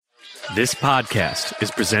This podcast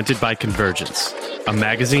is presented by Convergence, a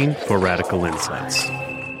magazine for radical insights.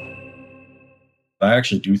 I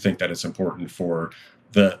actually do think that it's important for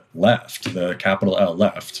the left, the capital L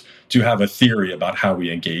left, to have a theory about how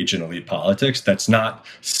we engage in elite politics that's not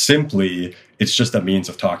simply, it's just a means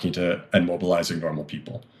of talking to and mobilizing normal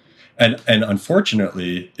people. And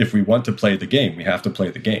unfortunately, if we want to play the game, we have to play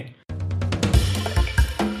the game.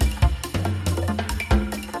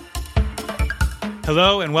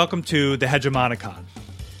 Hello and welcome to The Hegemonicon,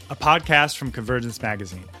 a podcast from Convergence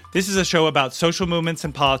magazine. This is a show about social movements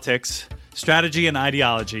and politics, strategy and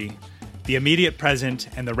ideology, the immediate present,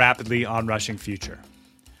 and the rapidly onrushing future.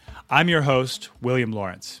 I'm your host, William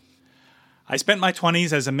Lawrence. I spent my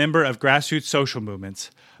 20s as a member of grassroots social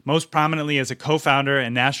movements, most prominently as a co-founder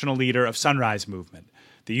and national leader of Sunrise Movement,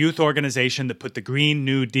 the youth organization that put the Green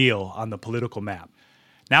New Deal on the political map.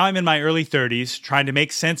 Now I'm in my early 30s, trying to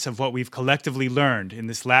make sense of what we've collectively learned in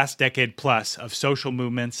this last decade plus of social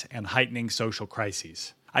movements and heightening social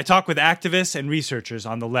crises. I talk with activists and researchers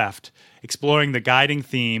on the left, exploring the guiding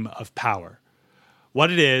theme of power, what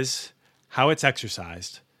it is, how it's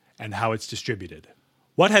exercised, and how it's distributed.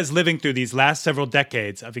 What has living through these last several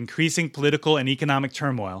decades of increasing political and economic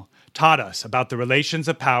turmoil taught us about the relations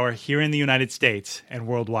of power here in the United States and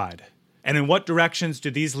worldwide? And in what directions do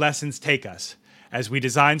these lessons take us as we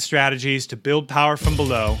design strategies to build power from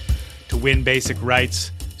below to win basic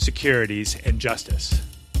rights, securities, and justice?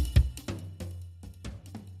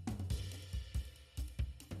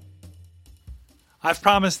 I've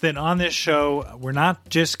promised that on this show, we're not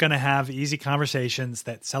just going to have easy conversations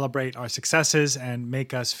that celebrate our successes and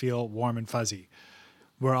make us feel warm and fuzzy.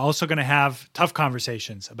 We're also going to have tough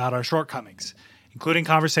conversations about our shortcomings, including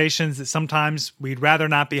conversations that sometimes we'd rather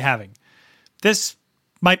not be having. This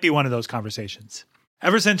might be one of those conversations.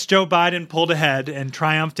 Ever since Joe Biden pulled ahead and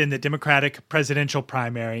triumphed in the Democratic presidential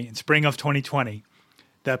primary in spring of 2020,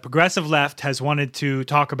 the progressive left has wanted to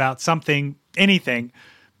talk about something, anything,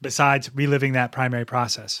 besides reliving that primary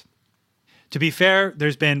process. To be fair,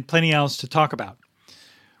 there's been plenty else to talk about.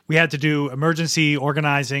 We had to do emergency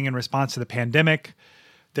organizing in response to the pandemic.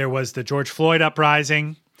 There was the George Floyd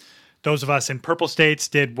uprising. Those of us in purple states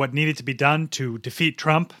did what needed to be done to defeat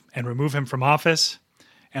Trump and remove him from office.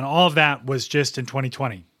 And all of that was just in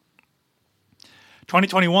 2020.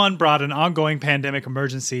 2021 brought an ongoing pandemic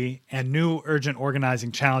emergency and new urgent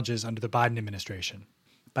organizing challenges under the Biden administration.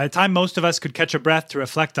 By the time most of us could catch a breath to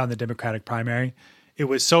reflect on the Democratic primary, it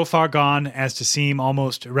was so far gone as to seem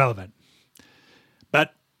almost irrelevant.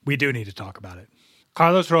 But we do need to talk about it.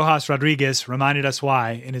 Carlos Rojas Rodriguez reminded us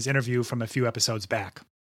why in his interview from a few episodes back.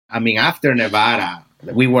 I mean, after Nevada,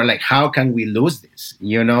 we were like, how can we lose this?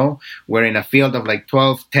 You know, we're in a field of like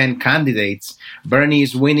 12, 10 candidates. Bernie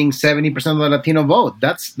is winning 70% of the Latino vote.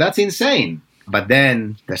 That's insane. But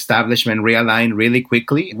then the establishment realigned really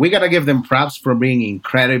quickly. We got to give them props for being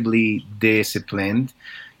incredibly disciplined,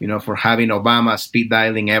 you know, for having Obama speed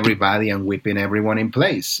dialing everybody and whipping everyone in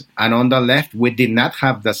place. And on the left, we did not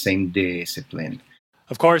have the same discipline.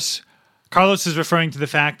 Of course, Carlos is referring to the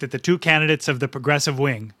fact that the two candidates of the progressive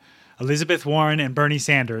wing, Elizabeth Warren and Bernie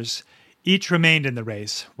Sanders, each remained in the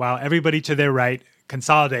race, while everybody to their right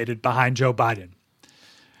consolidated behind Joe Biden.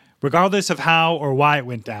 Regardless of how or why it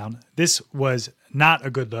went down, this was not a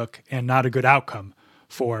good look and not a good outcome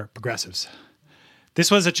for progressives. This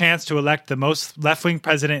was a chance to elect the most left-wing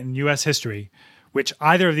president in U.S. history, which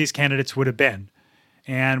either of these candidates would have been,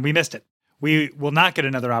 and we missed it. We will not get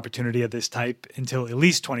another opportunity of this type until at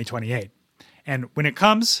least 2028. And when it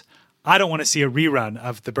comes, I don't want to see a rerun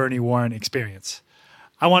of the Bernie Warren experience.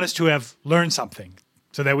 I want us to have learned something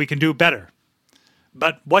so that we can do better.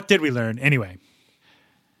 But what did we learn anyway?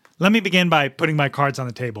 Let me begin by putting my cards on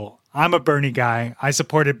the table. I'm a Bernie guy. I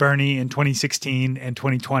supported Bernie in 2016 and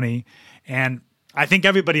 2020, and I think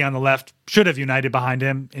everybody on the left should have united behind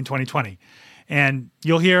him in 2020. And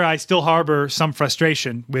you'll hear I still harbor some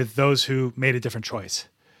frustration with those who made a different choice.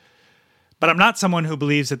 But I'm not someone who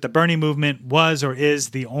believes that the Bernie movement was or is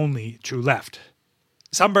the only true left.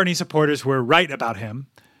 Some Bernie supporters were right about him,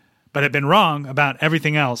 but have been wrong about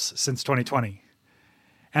everything else since 2020.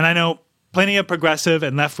 And I know plenty of progressive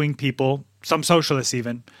and left-wing people, some socialists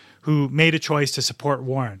even, who made a choice to support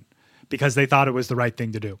Warren because they thought it was the right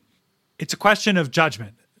thing to do. It's a question of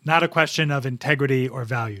judgment, not a question of integrity or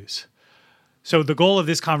values. So the goal of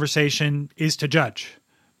this conversation is to judge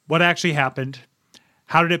what actually happened,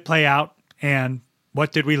 how did it play out, and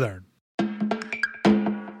what did we learn?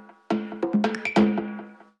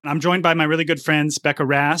 I'm joined by my really good friends, Becca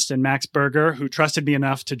Rast and Max Berger, who trusted me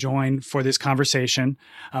enough to join for this conversation.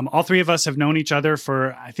 All three of us have known each other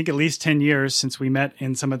for, I think, at least 10 years since we met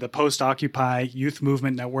in some of the post-Occupy youth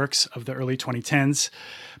movement networks of the early 2010s.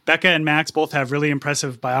 Becca and Max both have really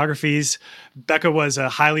impressive biographies. Becca was a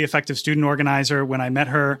highly effective student organizer when I met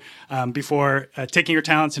her before taking her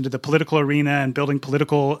talents into the political arena and building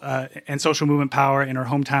political and social movement power in her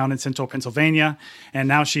hometown in central Pennsylvania. And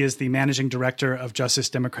now she is the managing director of Justice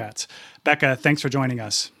Democrats. Becca, thanks for joining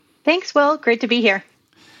us. Thanks, Will. Great to be here.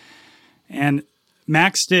 And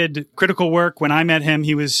Max did critical work. When I met him,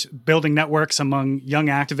 he was building networks among young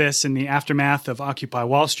activists in the aftermath of Occupy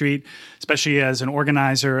Wall Street, especially as an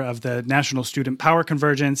organizer of the National Student Power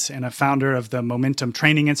Convergence and a founder of the Momentum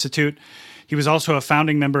Training Institute. He was also a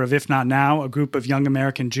founding member of If Not Now, a group of young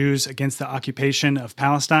American Jews against the occupation of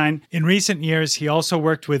Palestine. In recent years, he also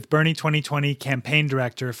worked with Bernie 2020 campaign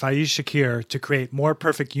director Faiz Shakir to create More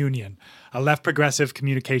Perfect Union, a left progressive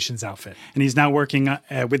communications outfit. And he's now working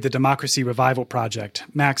with the Democracy Revival Project.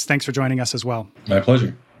 Max, thanks for joining us as well. My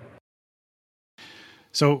pleasure.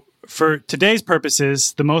 So for today's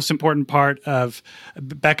purposes, the most important part of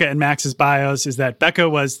Becca and Max's bios is that Becca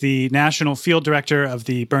was the national field director of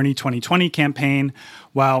the Bernie 2020 campaign,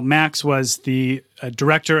 while Max was the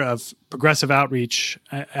director of progressive outreach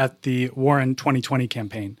at the Warren 2020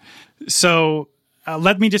 campaign. So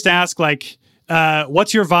let me just ask,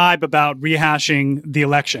 what's your vibe about rehashing the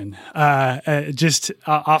election? Just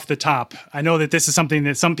off the top. I know that this is something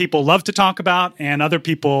that some people love to talk about and other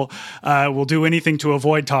people will do anything to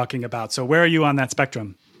avoid talking about. So where are you on that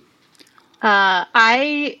spectrum?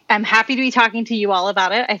 I am happy to be talking to you all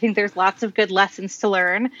about it. I think there's lots of good lessons to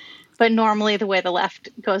learn, but normally the way the left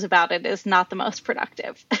goes about it is not the most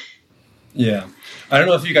productive. Yeah. I don't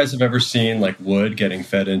know if you guys have ever seen wood getting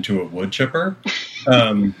fed into a wood chipper.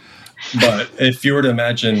 But if you were to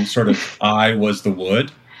imagine sort of I was the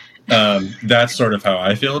wood, that's sort of how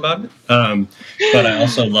I feel about it. But I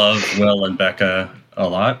also love Will and Becca a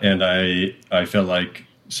lot. And I feel like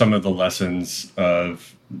some of the lessons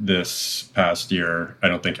of this past year, I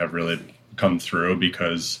don't think have really come through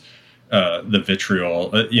because the vitriol,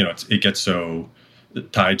 it gets so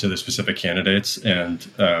tied to the specific candidates. And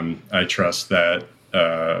I trust that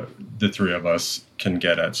the three of us can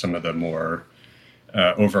get at some of the more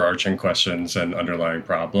overarching questions and underlying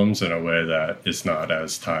problems in a way that is not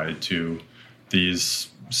as tied to these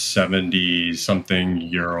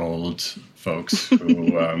 70-something-year-old folks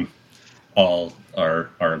who all are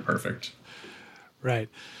imperfect. Right.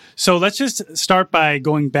 So let's just start by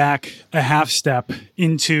going back a half step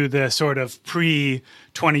into the sort of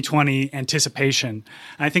pre-2020 anticipation.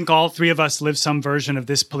 I think all three of us lived some version of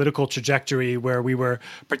this political trajectory where we were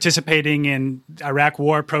participating in Iraq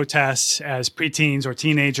war protests as preteens or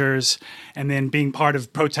teenagers, and then being part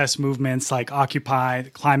of protest movements like Occupy,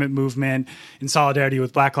 the climate movement, in solidarity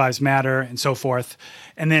with Black Lives Matter, and so forth.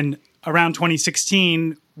 And then around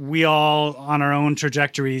 2016, we all, on our own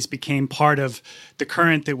trajectories, became part of the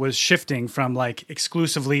current that was shifting from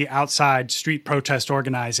exclusively outside street protest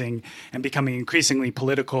organizing and becoming increasingly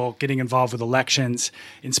political, getting involved with elections,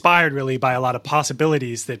 inspired really by a lot of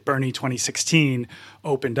possibilities that Bernie 2016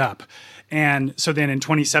 opened up. And so then in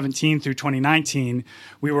 2017 through 2019,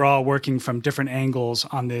 we were all working from different angles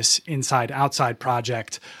on this inside-outside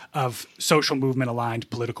project of social movement-aligned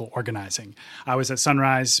political organizing. I was at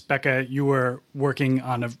Sunrise. Becca, you were working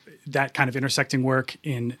on that kind of intersecting work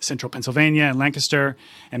in central Pennsylvania and Lancaster.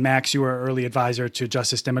 And Max, you were early advisor to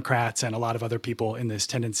Justice Democrats and a lot of other people in this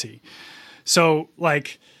tendency. So,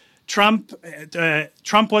 Trump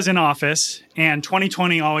was in office, and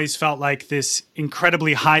 2020 always felt like this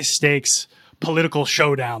incredibly high-stakes political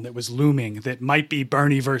showdown that was looming that might be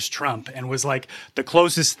Bernie versus Trump and was the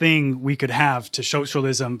closest thing we could have to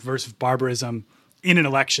socialism versus barbarism in an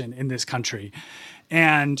election in this country.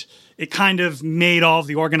 And it kind of made all of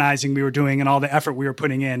the organizing we were doing and all the effort we were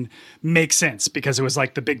putting in make sense because it was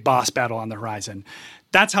the big boss battle on the horizon.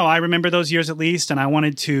 That's how I remember those years, at least. And I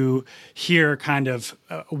wanted to hear kind of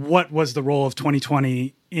what was the role of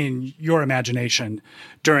 2020 in your imagination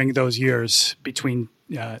during those years between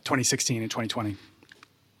 2016 and 2020.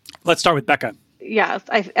 Let's start with Becca. Yeah,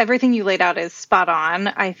 everything you laid out is spot on.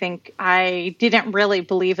 I think I didn't really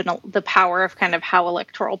believe in the power of kind of how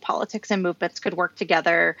electoral politics and movements could work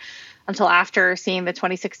together until after seeing the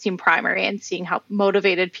 2016 primary and seeing how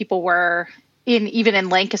motivated people were even in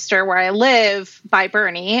Lancaster, where I live, by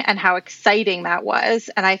Bernie, and how exciting that was.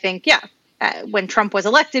 And I think, when Trump was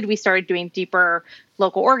elected, we started doing deeper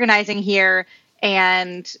local organizing here.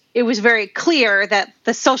 And it was very clear that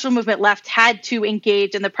the social movement left had to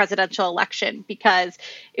engage in the presidential election because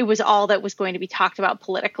it was all that was going to be talked about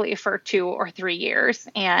politically for 2 or 3 years,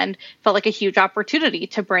 and felt like a huge opportunity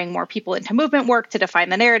to bring more people into movement work, to define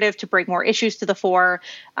the narrative, to bring more issues to the fore.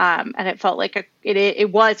 And it felt like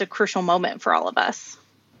it was a crucial moment for all of us.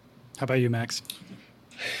 How about you, Max?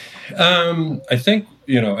 I think,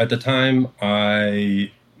 at the time I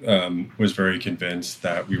was very convinced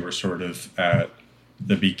that we were sort of at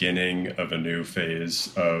the beginning of a new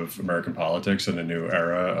phase of American politics and a new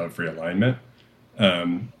era of realignment.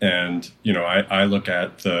 I look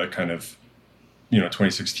at the kind of,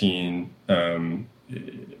 2016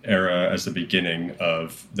 era as the beginning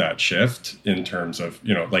of that shift in terms of,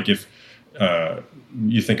 like if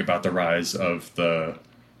you think about the rise of the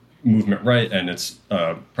movement right and its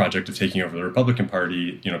project of taking over the Republican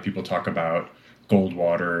Party, people talk about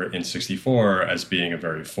Goldwater in '64 as being a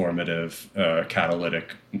very formative,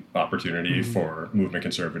 catalytic opportunity for movement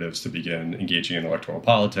conservatives to begin engaging in electoral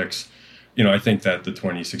politics. I think that the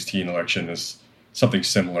 2016 election is something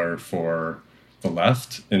similar for the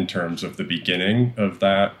left in terms of the beginning of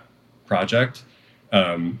that project.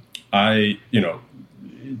 To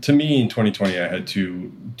me in 2020, I had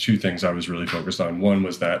two things I was really focused on. One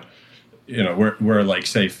was that, we're like,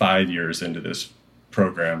 say, 5 years into this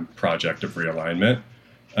project of realignment.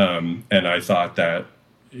 And I thought that,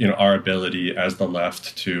 our ability as the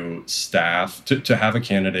left to staff, to have a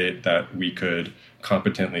candidate that we could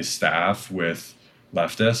competently staff with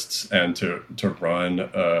leftists and to run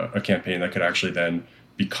a campaign that could actually then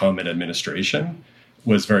become an administration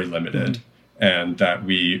was very limited. And that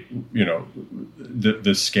we,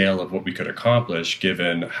 the scale of what we could accomplish,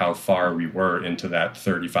 given how far we were into that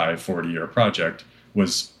 35, 40-year project,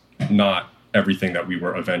 was not everything that we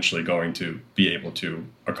were eventually going to be able to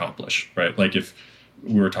accomplish, right? Like if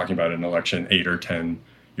we were talking about an election 8 or 10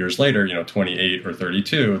 years later, 28 or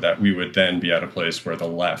 32, that we would then be at a place where the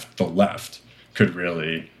left could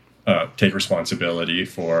really take responsibility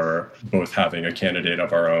for both having a candidate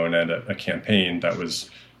of our own and a campaign that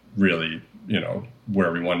was really,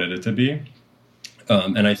 where we wanted it to be.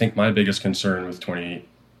 And I think my biggest concern with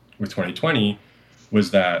 2020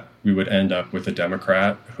 was that we would end up with a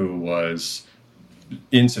Democrat who was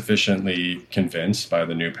insufficiently convinced by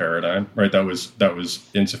the new paradigm, right? That was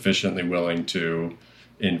insufficiently willing to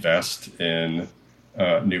invest in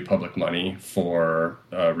new public money for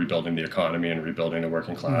rebuilding the economy and rebuilding the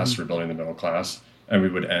working class, rebuilding the middle class. And we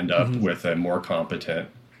would end up with a more competent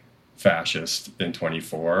fascist in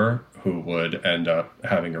 24 who would end up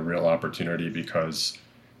having a real opportunity because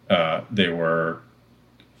they were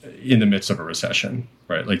in the midst of a recession,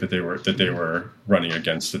 right? Like that they were running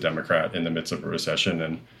against the Democrat in the midst of a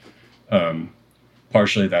recession. And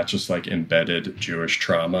partially that's just like embedded Jewish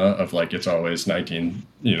trauma of like, it's always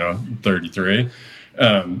 1933.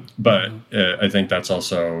 But I think that's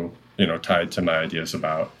also, tied to my ideas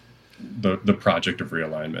about the project of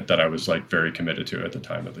realignment that I was like very committed to at the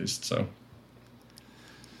time, at least.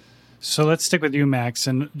 So let's stick with you, Max,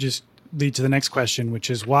 and just lead to the next question, which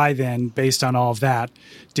is why then, based on all of that,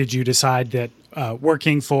 did you decide that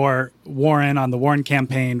working for Warren on the Warren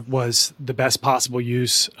campaign was the best possible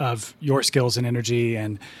use of your skills and energy,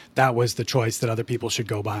 and that was the choice that other people should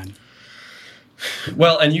go behind?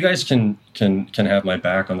 Well, and you guys can have my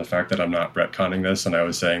back on the fact that I'm not retconning this, and I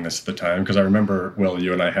was saying this at the time because I remember, Will,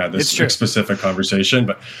 you and I had this specific conversation.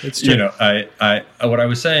 But I what I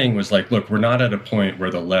was saying was like, look, we're not at a point where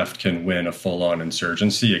the left can win a full-on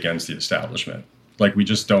insurgency against the establishment. Like, we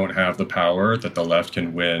just don't have the power that the left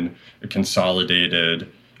can win against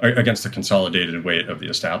the consolidated weight of the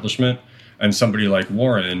establishment. And somebody like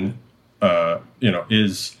Warren,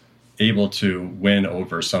 is able to win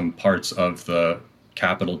over some parts of the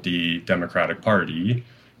capital D Democratic Party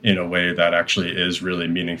in a way that actually is really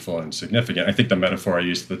meaningful and significant. I think the metaphor I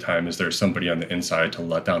used at the time is there's somebody on the inside to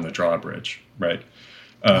let down the drawbridge, right?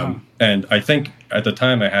 And I think at the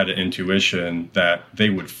time I had an intuition that they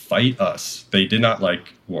would fight us. They did not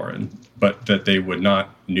like Warren, but that they would not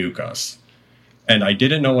nuke us. And I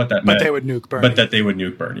didn't know what that meant. But they would nuke Bernie. But that they would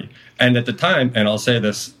nuke Bernie. And at the time, and I'll say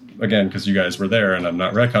this again, because you guys were there and I'm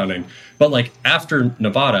not retconning, but like after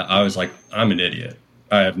Nevada, I was like, I'm an idiot.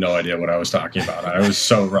 I have no idea what I was talking about. I was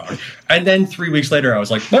so wrong. And then 3 weeks later, I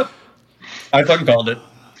was like, nope, I fucking called it.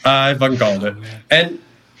 And,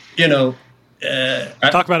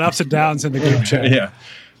 talk about ups and downs in the group chat. Yeah.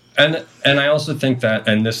 And I also think that,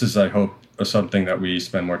 and this is, I hope, something that we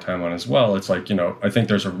spend more time on as well. It's like, I think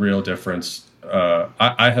there's a real difference.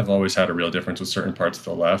 I have always had a real difference with certain parts of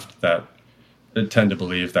the left that tend to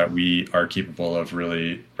believe that we are capable of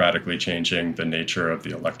really radically changing the nature of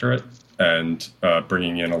the electorate and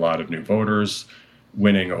bringing in a lot of new voters,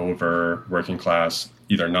 winning over working class,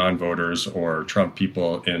 either non-voters or Trump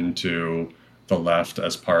people into the left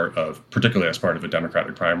particularly as part of a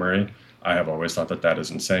Democratic primary. I have always thought that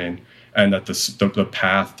is insane. And that the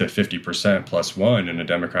path to 50% plus one in a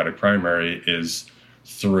Democratic primary is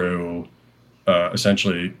through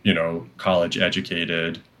essentially,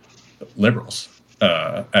 college-educated liberals.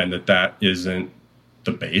 And that isn't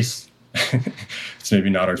the base. It's maybe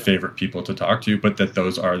not our favorite people to talk to, but that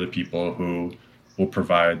those are the people who will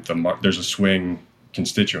provide there's a swing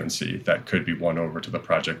constituency that could be won over to the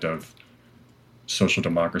project of social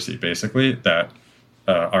democracy, basically, that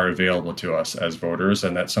are available to us as voters,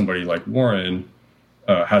 and that somebody like Warren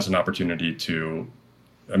has an opportunity to,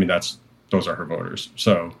 those are her voters.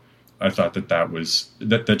 So I thought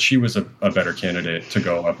that she was a better candidate to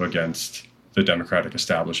go up against the Democratic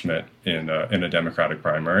establishment in a Democratic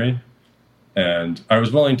primary. And I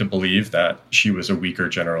was willing to believe that she was a weaker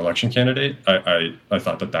general election candidate. I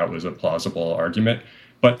thought that was a plausible argument.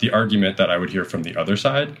 But the argument that I would hear from the other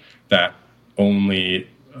side, that only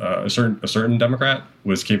a certain Democrat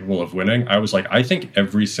was capable of winning, I was like, I think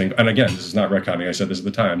every single, and again, this is not retconning, I said this at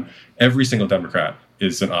the time, every single Democrat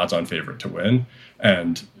is an odds-on favorite to win.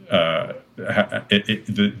 And But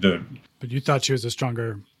you thought she was a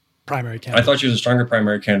stronger primary candidate. I thought she was a stronger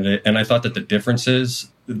primary candidate, and I thought that the differences,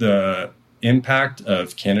 the impact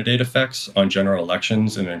of candidate effects on general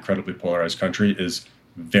elections in an incredibly polarized country is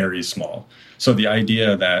very small. So the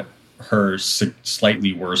idea that her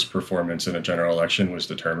slightly worse performance in a general election was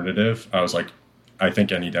determinative, I was like, I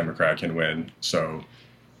think any Democrat can win. So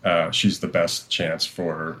she's the best chance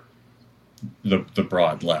for the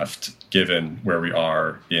broad left, given where we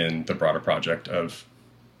are in the broader project of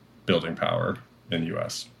building power in the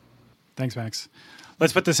U.S. Thanks, Max.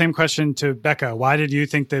 Let's put the same question to Becca. Why did you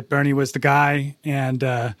think that Bernie was the guy, and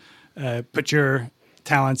put your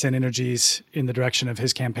talents and energies in the direction of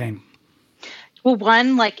his campaign? Well,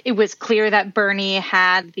 one, it was clear that Bernie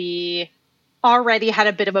already had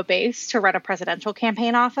a bit of a base to run a presidential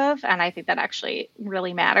campaign off of. And I think that actually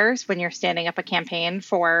really matters when you're standing up a campaign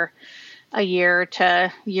for a year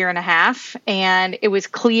to year and a half. And it was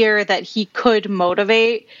clear that he could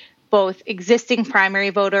motivate both existing primary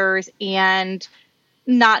voters and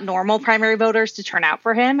not normal primary voters to turn out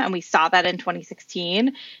for him. And we saw that in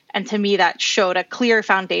 2016. And to me, that showed a clear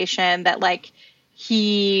foundation that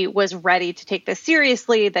he was ready to take this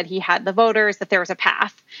seriously, that he had the voters, that there was a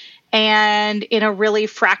path. And in a really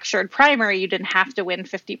fractured primary, you didn't have to win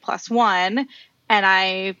 50+1. And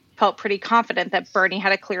I felt pretty confident that Bernie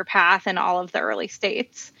had a clear path in all of the early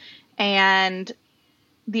states. And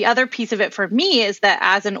the other piece of it for me is that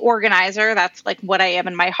as an organizer, that's what I am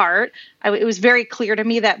in my heart. It was very clear to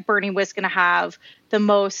me that Bernie was going to have the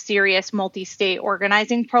most serious multi-state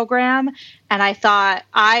organizing program. And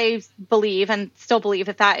I believe and still believe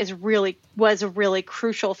that was really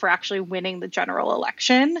crucial for actually winning the general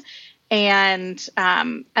election. And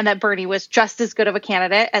that Bernie was just as good of a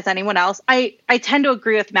candidate as anyone else. I tend to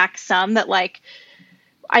agree with Max some that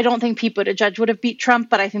I don't think Pete Buttigieg would have beat Trump,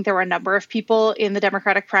 but I think there were a number of people in the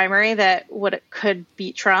Democratic primary that could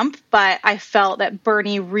beat Trump. But I felt that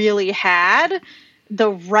Bernie really had the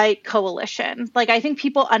right coalition. I think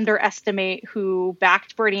people underestimate who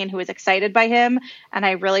backed Bernie and who was excited by him. And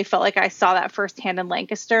I really felt like I saw that firsthand in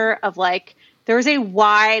Lancaster of there was a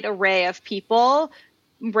wide array of people,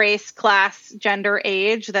 race, class, gender,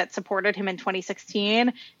 age, that supported him in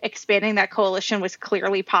 2016. Expanding that coalition was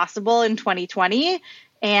clearly possible in 2020.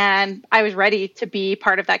 And I was ready to be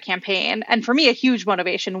part of that campaign. And for me, a huge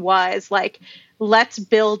motivation was let's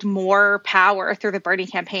build more power through the Bernie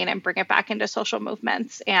campaign and bring it back into social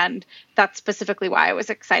movements. And that's specifically why I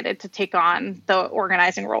was excited to take on the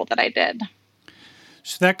organizing role that I did.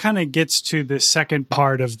 So that kind of gets to the second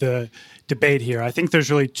part of the debate here. I think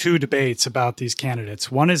there's really two debates about these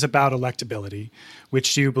candidates. One is about electability,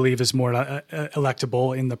 which do you believe is more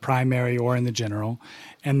electable in the primary or in the general?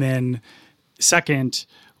 And then second,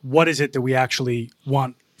 what is it that we actually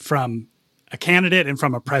want from a candidate and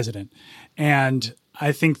from a president? And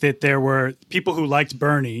I think that there were people who liked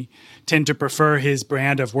Bernie tend to prefer his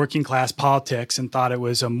brand of working class politics and thought it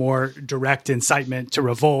was a more direct incitement to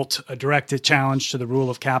revolt, a direct challenge to the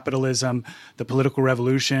rule of capitalism, the political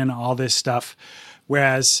revolution, all this stuff.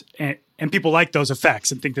 Whereas, and people like those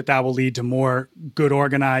effects and think that will lead to more good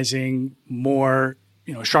organizing, more,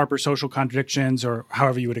 sharper social contradictions, or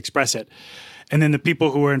however you would express it. And then the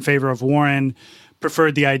people who were in favor of Warren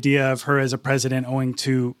preferred the idea of her as a president owing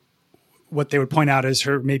to what they would point out as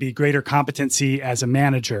her maybe greater competency as a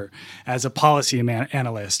manager, as a policy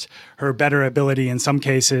analyst, her better ability in some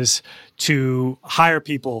cases to hire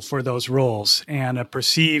people for those roles and a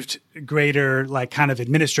perceived greater kind of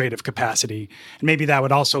administrative capacity. And maybe that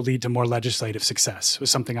would also lead to more legislative success,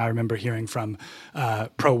 was something I remember hearing from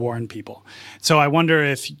pro-Warren people. So I wonder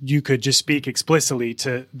if you could just speak explicitly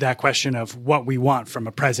to that question of what we want from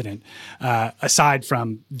a president, aside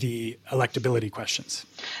from the electability questions.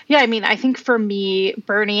 Yeah, I mean, I think for me,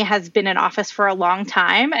 Bernie has been in office for a long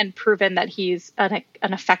time and proven that he's an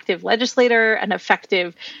effective legislator, an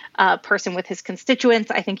effective person with his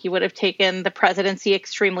constituents. I think he would have taken the presidency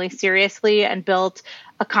extremely seriously and built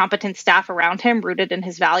a competent staff around him rooted in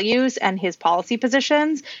his values and his policy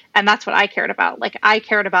positions. And that's what I cared about. I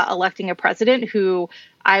cared about electing a president who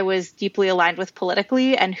I was deeply aligned with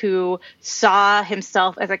politically and who saw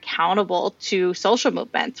himself as accountable to social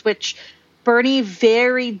movements, which Bernie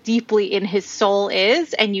very deeply in his soul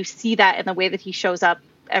is, and you see that in the way that he shows up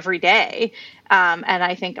every day. And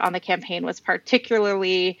I think on the campaign was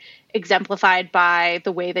particularly exemplified by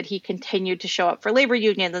the way that he continued to show up for labor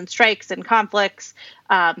unions and strikes and conflicts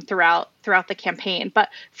throughout the campaign. But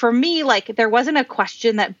for me, there wasn't a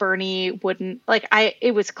question that Bernie wouldn't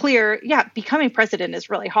it was clear, yeah, becoming president is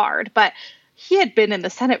really hard, but he had been in the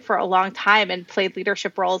Senate for a long time and played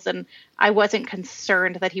leadership roles, and I wasn't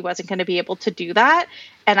concerned that he wasn't going to be able to do that.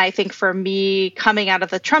 And I think for me, coming out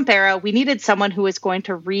of the Trump era, we needed someone who was going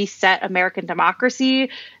to reset American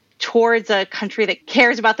democracy towards a country that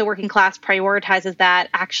cares about the working class, prioritizes that,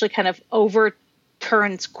 actually kind of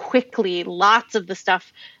overturns quickly lots of the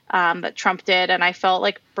stuff that Trump did. And I felt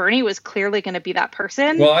like Bernie was clearly going to be that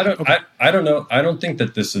person. Well, I don't know. I don't think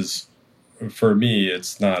that this is, for me,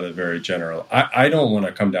 it's not a very general. I don't want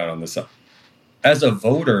to come down on this. As a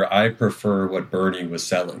voter, I prefer what Bernie was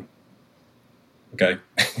selling. Okay,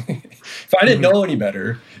 if I didn't know any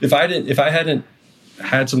better, if I hadn't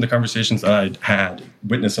had some of the conversations that I had,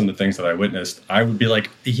 witnessed some of the things that I witnessed, I would be like,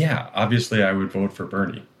 yeah, obviously I would vote for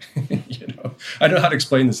Bernie. I don't know how to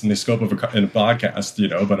explain this in the scope of in a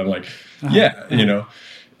podcast, but I'm like, yeah.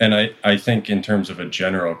 And I think in terms of a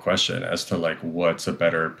general question as to what's a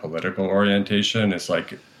better political orientation is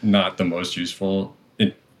not the most useful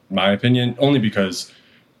in my opinion, only because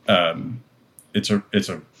it's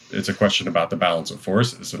a question about the balance of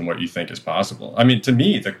forces and what you think is possible. I mean, to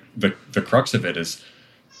me, the crux of it is,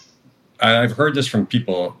 I've heard this from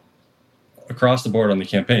people across the board on the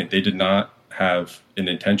campaign. They did not have an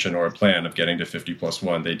intention or a plan of getting to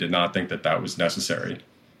 50+1. They did not think that was necessary.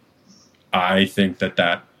 I think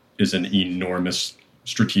that is an enormous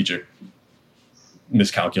strategic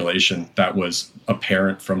miscalculation that was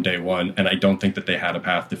apparent from day one, and I don't think that they had a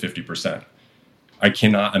path to 50%. I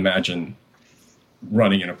cannot imagine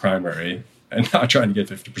running in a primary and not trying to get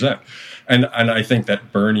 50%. And I think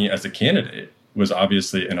that Bernie as a candidate was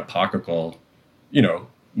obviously an apocalyptic,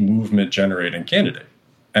 movement generating candidate.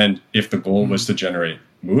 And if the goal was to generate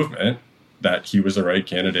movement, that he was the right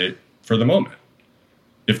candidate for the moment.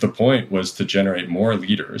 If the point was to generate more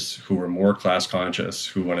leaders who were more class conscious,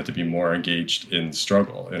 who wanted to be more engaged in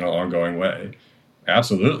struggle in an ongoing way,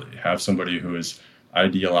 absolutely have somebody who is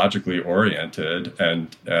ideologically oriented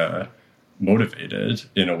and motivated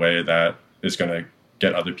in a way that is going to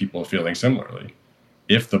get other people feeling similarly.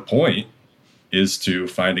 If the point is to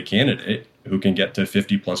find a candidate who can get to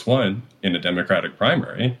 50+1 in a Democratic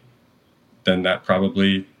primary, then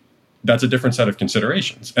that's a different set of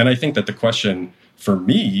considerations. And I think that the question for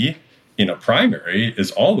me in a primary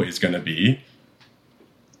is always going to be,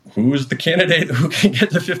 who's the candidate who can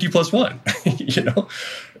get to 50+1?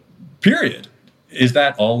 Period. Is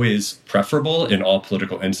that always preferable in all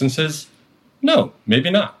political instances? No, maybe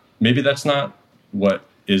not. Maybe that's not what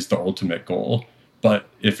is the ultimate goal. But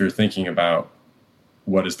if you're thinking about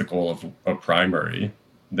what is the goal of a primary,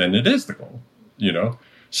 then it is the goal,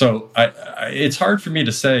 So it's hard for me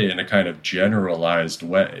to say in a kind of generalized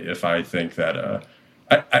way if I think that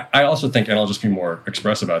I also think, and I'll just be more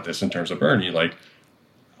express about this in terms of Bernie,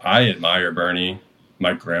 I admire Bernie.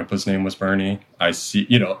 My grandpa's name was Bernie. I see,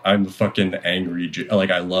 I'm a fucking angry,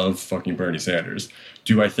 I love fucking Bernie Sanders.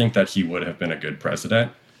 Do I think that he would have been a good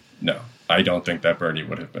president? No, I don't think that Bernie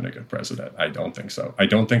would have been a good president. I don't think so. I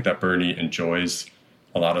don't think that Bernie enjoys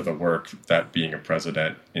a lot of the work that being a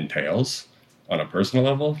president entails on a personal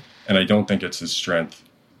level. And I don't think it's his strength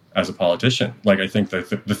as a politician. I think that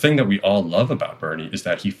the thing that we all love about Bernie is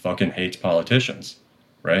that he fucking hates politicians,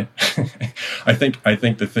 right? I think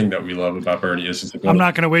the thing that we love about Bernie is I'm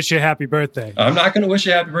not going to wish you a happy birthday. I'm not going to wish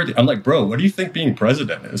you a happy birthday. I'm like, bro, what do you think being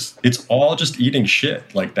president is? It's all just eating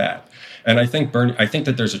shit like that. And I think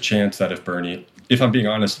that there's a chance that if I'm being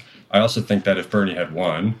honest, I also think that if Bernie had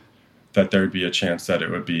won, that there'd be a chance that it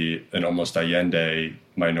would be an almost Allende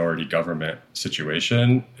minority government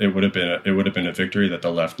situation, it would have been a victory that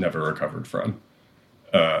the left never recovered from.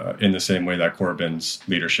 In the same way that Corbyn's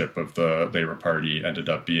leadership of the Labour Party ended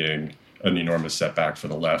up being an enormous setback for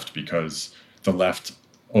the left, because the left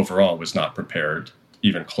overall was not prepared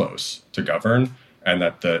even close to govern, and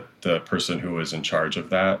that the person who was in charge of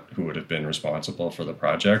that, who would have been responsible for the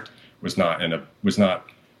project, was not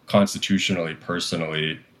constitutionally,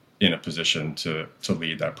 personally in a position to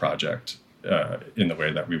lead that project in the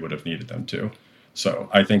way that we would have needed them to. So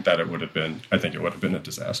I think that it would have been a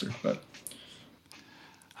disaster. But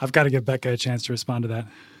I've got to give Becca a chance to respond to that.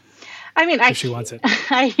 I mean, if she wants it.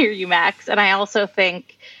 I hear you, Max. And I also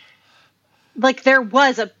think, like, there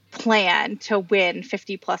was a plan to win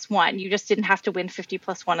 50+1. You just didn't have to win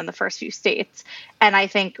 50+1 in the first few states. And I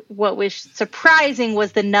think what was surprising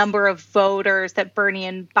was the number of voters that Bernie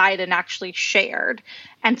and Biden actually shared.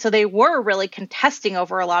 And so they were really contesting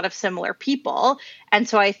over a lot of similar people. And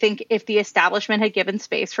so I think if the establishment had given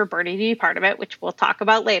space for Bernie to be part of it, which we'll talk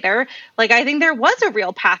about later, like, I think there was a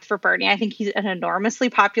real path for Bernie. I think he's an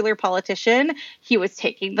enormously popular politician. He was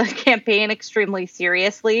taking the campaign extremely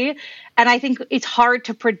seriously. And I think it's hard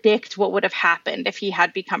to predict what would have happened if he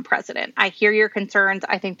had become president. I hear your concerns.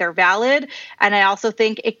 I think they're valid. And I also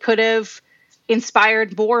think it could have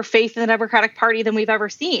inspired more faith in the Democratic Party than we've ever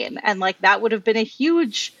seen. And like, that would have been a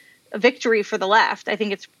huge victory for the left. I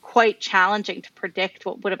think it's quite challenging to predict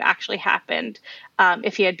what would have actually happened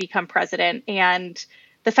if he had become president. And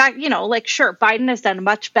the fact, like, sure, Biden has done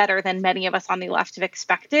much better than many of us on the left have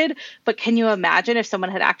expected. But can you imagine if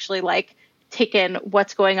someone had actually taken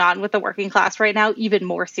what's going on with the working class right now even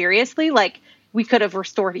more seriously? Like, we could have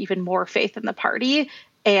restored even more faith in the party,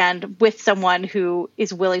 and with someone who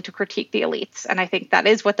is willing to critique the elites. And I think that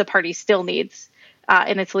is what the party still needs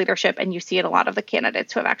in its leadership. And you see it a lot of the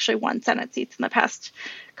candidates who have actually won Senate seats in the past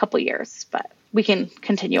couple of years. But we can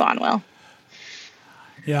continue on, Will.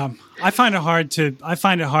 Yeah, I find it hard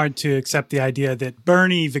to accept the idea that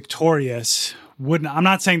Bernie victorious wouldn't. I'm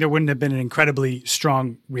not saying there wouldn't have been an incredibly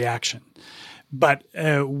strong reaction, but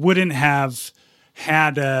wouldn't have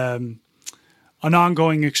had an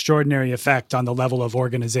ongoing extraordinary effect on the level of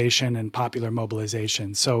organization and popular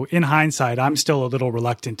mobilization. So in hindsight, I'm still a little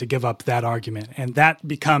reluctant to give up that argument. And that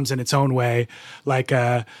becomes in its own way like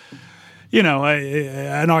an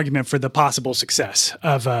argument for the possible success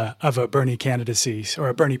of a Bernie candidacy or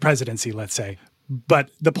a Bernie presidency, let's say. But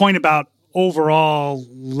the point about overall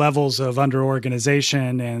levels of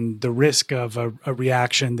under-organization and the risk of a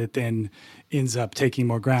reaction that then ends up taking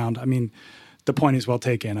more ground, I mean, the point is well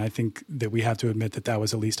taken. I think that we have to admit that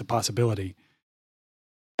was at least a possibility.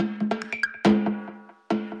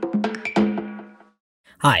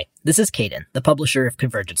 Hi, this is Caden, the publisher of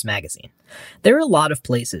Convergence magazine. There are a lot of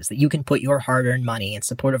places that you can put your hard-earned money in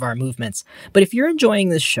support of our movements, but if you're enjoying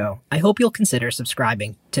this show, I hope you'll consider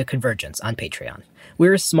subscribing to Convergence on Patreon.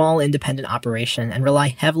 We're a small independent operation and rely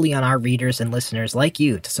heavily on our readers and listeners like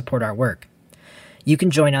you to support our work. You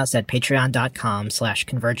can join us at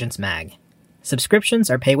patreon.com/convergencemag.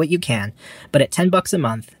 Subscriptions are pay what you can, but at $10 a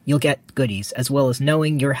month, you'll get goodies as well as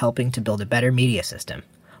knowing you're helping to build a better media system,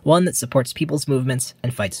 one that supports people's movements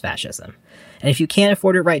and fights fascism. And if you can't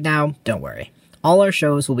afford it right now, don't worry. All our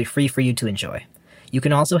shows will be free for you to enjoy. You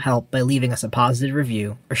can also help by leaving us a positive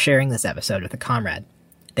review or sharing this episode with a comrade.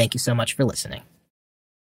 Thank you so much for listening.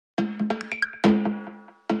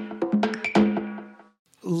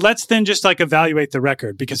 Let's then just evaluate the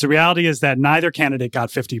record, because the reality is that neither candidate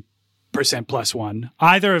got 50% +1.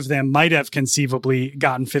 Either of them might have conceivably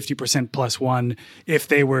gotten 50% +1 if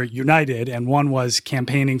they were united and one was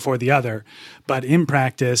campaigning for the other. But in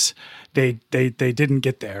practice, they didn't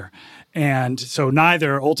get there. And so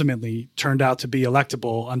neither ultimately turned out to be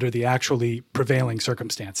electable under the actually prevailing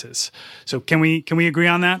circumstances. So can we agree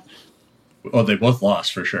on that? Well, they both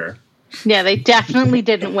lost for sure. Yeah, they definitely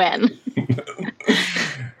didn't win.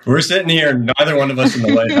 We're sitting here, neither one of us in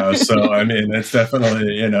the White House. So, I mean, it's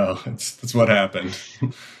definitely, it's what happened.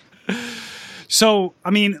 So, I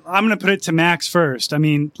mean, I'm going to put it to Max first. I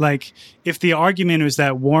mean, if the argument is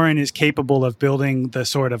that Warren is capable of building the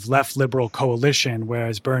sort of left liberal coalition,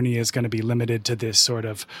 whereas Bernie is going to be limited to this sort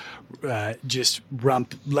of just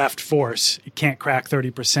rump left force, it can't crack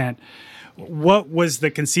 30%. What was the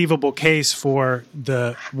conceivable case for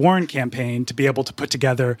the Warren campaign to be able to put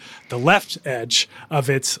together the left edge of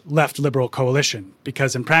its left liberal coalition?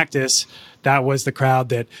 Because in practice, that was the crowd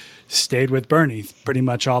that stayed with Bernie pretty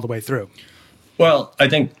much all the way through. Well, I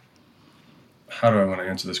think, how do I want to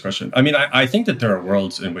answer this question? I mean, I think that there are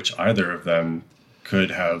worlds in which either of them could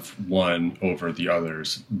have won over the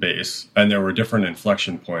other's base. And there were different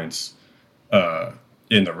inflection points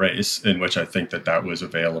in the race, in which I think that was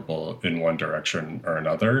available in one direction or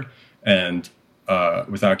another. And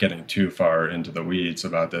without getting too far into the weeds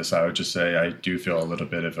about this, I would just say I do feel a little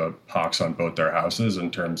bit of a pox on both their houses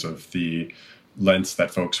in terms of the lengths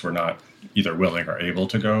that folks were not either willing or able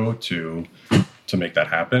to go to make that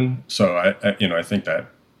happen. So I think that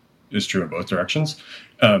is true in both directions.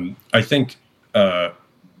 I think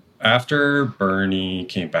after Bernie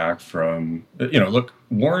came back from, look,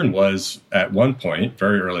 Warren was at one point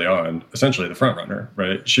very early on essentially the front runner,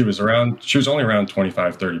 right? She was only around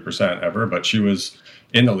 25, 30% ever, but she was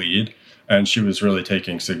in the lead and she was really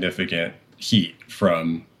taking significant heat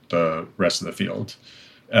from the rest of the field.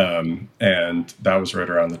 And that was right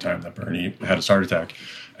around the time that Bernie had his heart attack.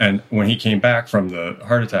 And when he came back from the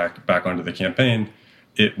heart attack back onto the campaign,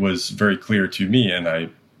 it was very clear to me, and I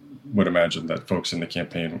would imagine that folks in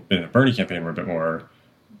the Bernie campaign were a bit more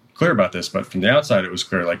clear about this, but from the outside, it was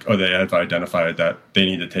clear, like, they have identified that they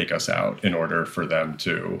need to take us out in order for them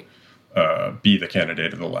to be the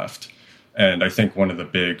candidate of the left. And I think one of the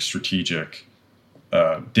big strategic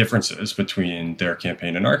differences between their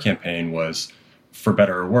campaign and our campaign was, for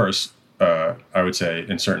better or worse, I would say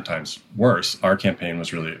in certain times worse, our campaign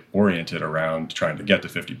was really oriented around trying to get to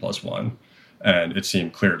 50+1. And it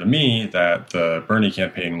seemed clear to me that the Bernie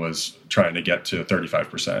campaign was trying to get to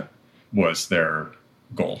 35% was their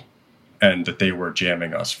goal, and that they were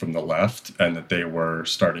jamming us from the left, and that they were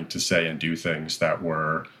starting to say and do things that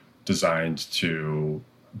were designed to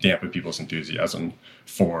dampen people's enthusiasm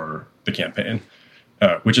for the campaign,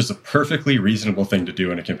 which is a perfectly reasonable thing to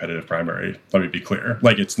do in a competitive primary. Let me be clear.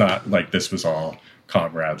 Like, it's not like this was all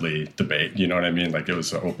comradely debate. You know what I mean? Like, it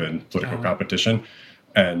was an open political competition.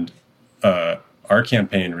 And our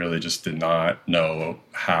campaign really just did not know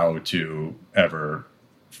how to ever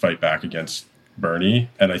fight back against Bernie.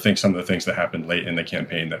 And I think some of the things that happened late in the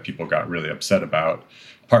campaign that people got really upset about,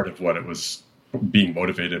 part of what it was being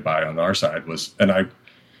motivated by on our side was, and I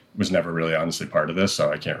was never really honestly part of this,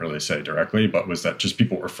 so I can't really say directly, but was that just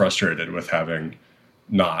people were frustrated with having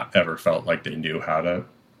not ever felt like they knew how to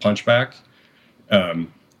punch back.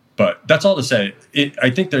 But that's all to say, I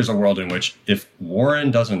think there's a world in which if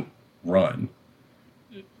Warren doesn't run,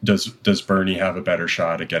 does Bernie have a better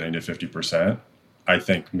shot at getting to 50%? I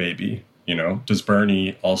think maybe. Does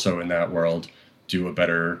Bernie also in that world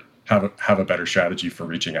have a better strategy for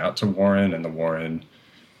reaching out to Warren and the Warren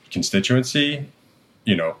constituency?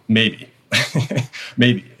 Maybe.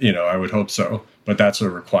 Maybe. I would hope so. But that's a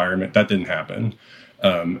requirement. That didn't happen.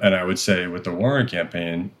 And I would say with the Warren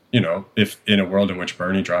campaign, if in a world in which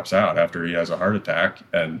Bernie drops out after he has a heart attack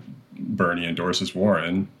and Bernie endorses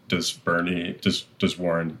Warren, does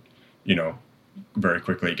Warren, very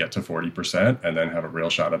quickly get to 40% and then have a real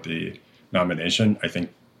shot at the nomination? I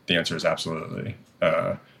think the answer is absolutely.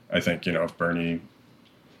 I think, if Bernie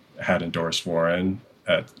had endorsed Warren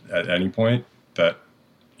at any point, that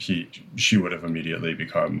she would have immediately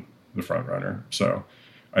become the front runner. So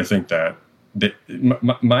I think that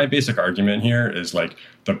my basic argument here is, like,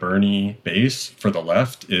 the Bernie base for the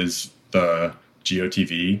left is the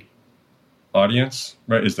GOTV audience,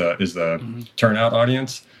 right? Is the turnout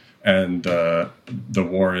audience, and the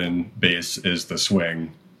Warren base is the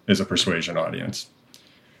swing, is a persuasion audience.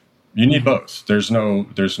 You need both. There's no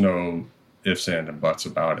ifs, and buts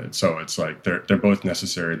about it. So it's like they're both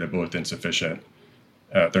necessary. They're both insufficient.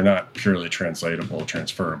 They're not purely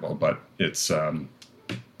transferable, but it's a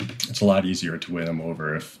lot easier to win them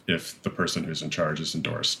over if the person who's in charge is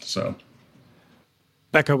endorsed. So,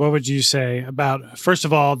 Becca, what would you say about, first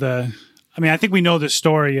of all, I think we know the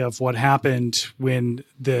story of what happened when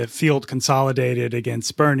the field consolidated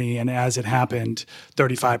against Bernie, and as it happened,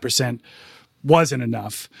 35% wasn't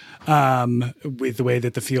enough with the way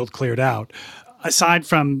that the field cleared out. Aside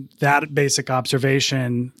from that basic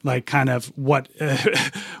observation, like, kind of what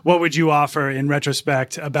would you offer in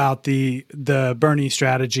retrospect about the Bernie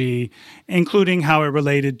strategy, including how it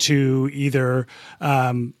related to either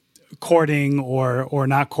courting or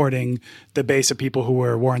not courting the base of people who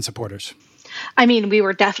were Warren supporters? I mean, we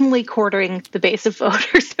were definitely courting the base of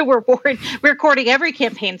voters that were Warren. We were courting every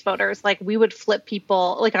campaign's voters. Like, we would flip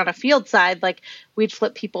people, like, on a field side, like, we'd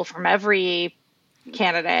flip people from every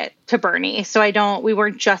candidate to Bernie. So we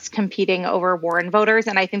weren't just competing over Warren voters.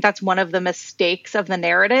 And I think that's one of the mistakes of the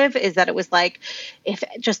narrative, is that it was like,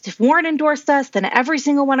 if Warren endorsed us, then every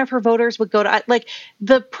single one of her voters would go to, like,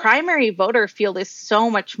 the primary voter field is so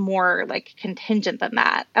much more, like, contingent than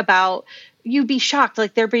that. About, you'd be shocked.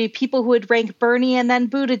 Like, there'd be people who would rank Bernie and then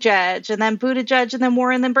Buttigieg and then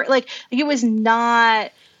Warren, then Bernie. Like, it was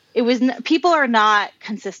not people are not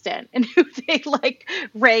consistent in who they like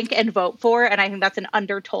rank and vote for. And I think that's an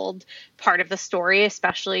undertold part of the story,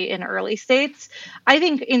 especially in early states. I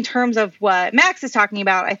think in terms of what Max is talking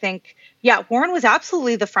about, I think, yeah, Warren was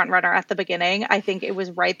absolutely the front runner at the beginning. I think it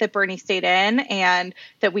was right that Bernie stayed in and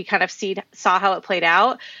that we kind of saw how it played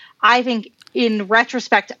out. I think in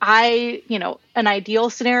retrospect, an ideal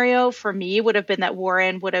scenario for me would have been that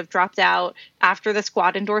Warren would have dropped out after the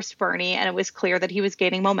squad endorsed Bernie and it was clear that he was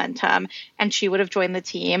gaining momentum, and she would have joined the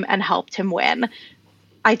team and helped him win.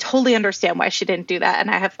 I totally understand why she didn't do that.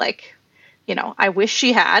 And I have I wish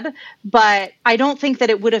she had, but I don't think that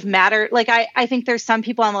it would have mattered. Like, I think there's some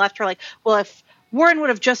people on the left who are like, well, if Warren would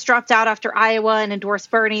have just dropped out after Iowa and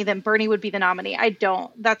endorsed Bernie, then Bernie would be the nominee.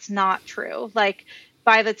 That's not true. Like,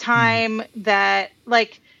 by the time that,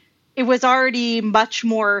 it was already much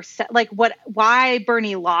more why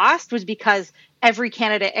Bernie lost was because every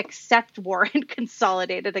candidate except Warren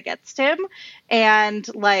consolidated against him. And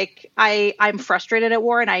I'm frustrated at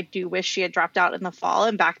Warren. I do wish she had dropped out in the fall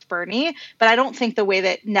and backed Bernie, but I don't think the way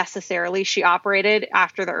that necessarily she operated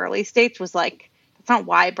after the early states was that's not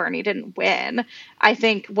why Bernie didn't win. I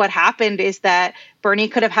think what happened is that Bernie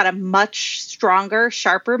could have had a much stronger,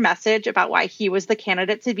 sharper message about why he was the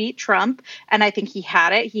candidate to beat Trump. And I think he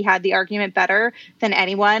had it. He had the argument better than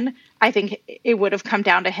anyone. I think it would have come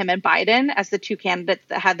down to him and Biden as the two candidates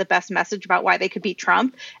that had the best message about why they could beat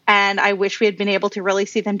Trump. And I wish we had been able to really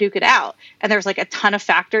see them duke it out. And there's a ton of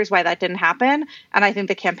factors why that didn't happen. And I think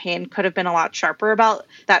the campaign could have been a lot sharper about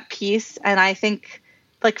that piece. And I think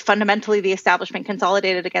fundamentally the establishment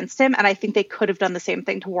consolidated against him. And I think they could have done the same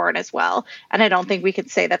thing to Warren as well. And I don't think we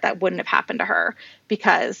could say that wouldn't have happened to her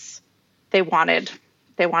because they wanted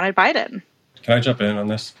Biden. Can I jump in on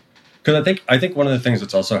this? Because I think one of the things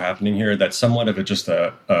that's also happening here that's somewhat of just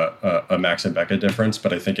a Max and Becca difference,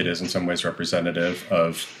 but I think it is in some ways representative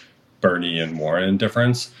of Bernie and Warren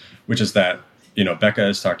difference, which is that, Becca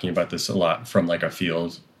is talking about this a lot from a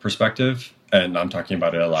field perspective, and I'm talking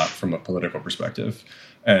about it a lot from a political perspective.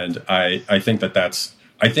 And I think that's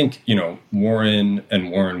Warren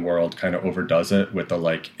and Warren World kind of overdoes it with the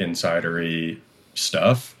insidery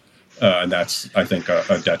stuff. And that's, I think,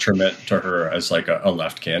 a detriment to her as a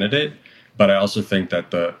left candidate. But I also think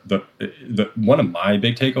that the one of my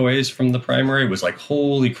big takeaways from the primary was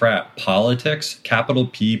holy crap, politics, capital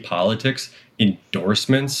P politics,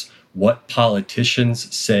 endorsements, what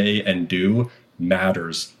politicians say and do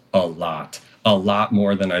matters a lot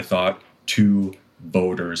more than I thought to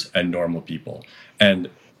voters and normal people. And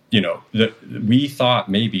we thought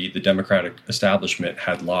maybe the Democratic establishment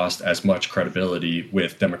had lost as much credibility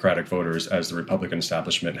with Democratic voters as the Republican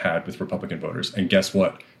establishment had with Republican voters. And guess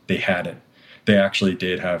what? They hadn't. They actually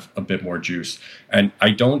did have a bit more juice. And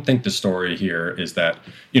I don't think the story here is that,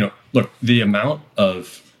 look, the amount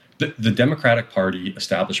of the Democratic Party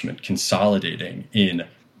establishment consolidating in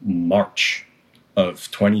March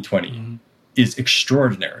of 2020 is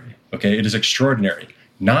extraordinary. Okay, it is extraordinary.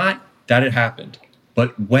 Not that it happened,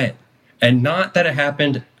 but when. And not that it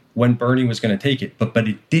happened when Bernie was going to take it, but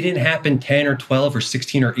it didn't happen 10 or 12 or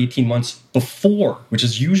 16 or 18 months before, which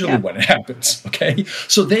is usually when it happens. Okay,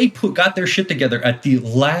 so they got their shit together at the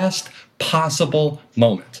last possible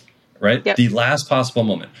moment, right? Yep. The last possible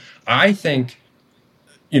moment. I think,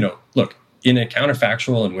 look, in a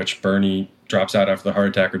counterfactual in which Bernie drops out after the heart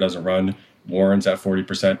attack or doesn't run, Warren's at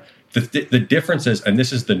 40%. The difference is, and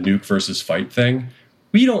this is the nuke versus fight thing,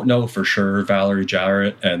 we don't know for sure Valerie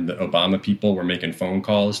Jarrett and the Obama people were making phone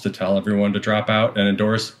calls to tell everyone to drop out and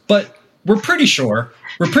endorse, but we're pretty sure,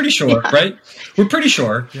 yeah. Right? We're pretty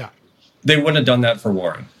sure they wouldn't have done that for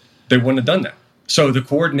Warren. They wouldn't have done that. So the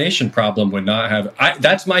coordination problem would not have,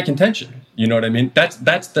 that's my contention. You know what I mean?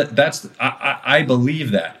 I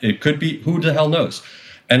believe that. It could be, who the hell knows?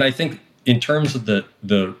 And I think in terms of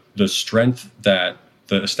the strength that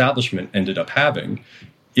the establishment ended up having,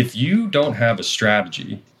 if you don't have a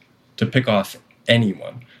strategy to pick off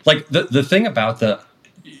anyone, the thing about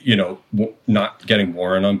not getting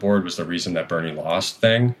Warren on board was the reason that Bernie lost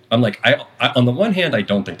thing. I'm I on the one hand, I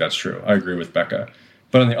don't think that's true. I agree with Becca.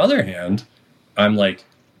 But on the other hand, I'm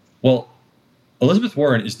well, Elizabeth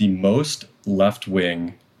Warren is the most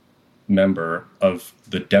left-wing member of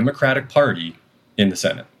the Democratic Party in the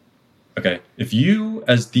Senate. Okay, if you,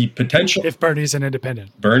 as the potential... If Bernie's an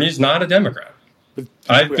independent. Bernie's not a Democrat.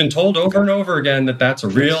 I've been told over and over again that that's a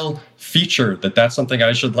real feature, that's something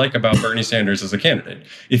I should like about Bernie Sanders as a candidate.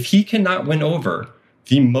 If he cannot win over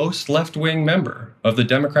the most left-wing member of the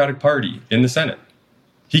Democratic Party in the Senate,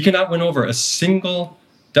 he cannot win over a single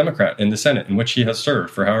Democrat in the Senate in which he has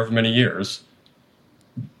served for however many years,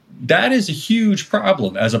 that is a huge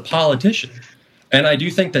problem as a politician. And I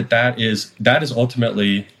do think that is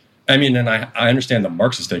ultimately, I mean, and I understand the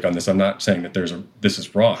Marxist take on this. I'm not saying that this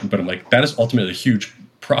is wrong, but I'm like, that is ultimately a huge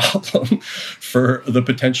problem for the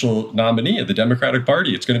potential nominee of the Democratic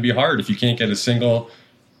Party. It's going to be hard if you can't get a single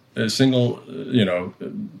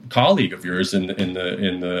colleague of yours in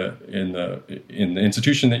the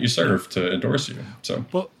institution that you serve to endorse you. So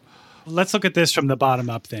well, let's look at this from the bottom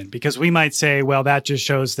up then, because we might say, well, that just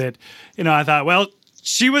shows that, I thought, well,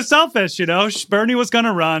 she was selfish, Bernie was going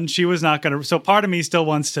to run, she was not going to. So part of me still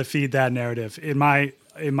wants to feed that narrative in my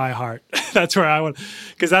heart. That's where I would,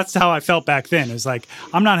 because that's how I felt back then. Is like,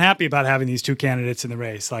 I'm not happy about having these two candidates in the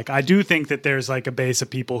race. Like, I do think that there's like a base of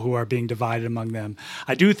people who are being divided among them.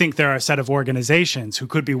 I do think there are a set of organizations who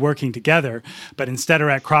could be working together, but instead are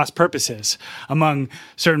at cross purposes among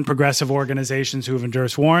certain progressive organizations who have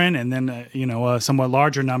endorsed Warren, and then, a somewhat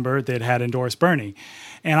larger number that had endorsed Bernie.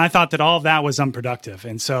 And I thought that all of that was unproductive.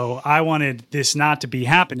 And so I wanted this not to be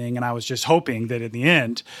happening. And I was just hoping that in the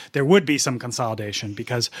end, there would be some consolidation,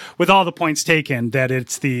 because with all the points taken, that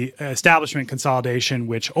it's the establishment consolidation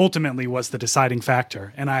which ultimately was the deciding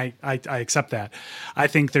factor. And I accept that. I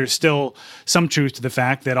think there's still some truth to the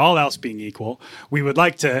fact that, all else being equal, we would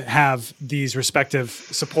like to have these respective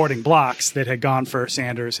supporting blocks that had gone for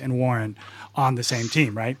Sanders and Warren on the same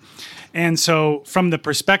team, right? And so from the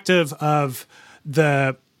perspective of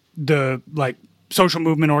the like social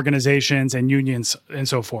movement organizations and unions and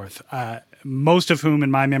so forth, most of whom in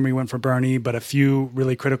my memory went for Bernie, but a few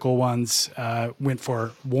really critical ones went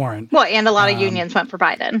for Warren. Well, and a lot of unions went for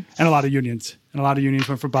Biden. And a lot of unions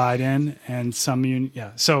went for Biden, and some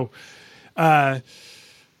yeah. So with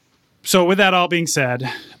that all being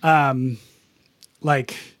said,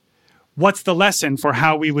 what's the lesson for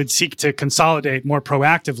how we would seek to consolidate more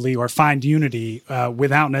proactively or find unity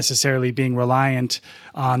without necessarily being reliant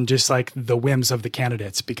on just like the whims of the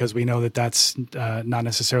candidates? Because we know that that's not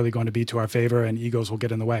necessarily going to be to our favor, and egos will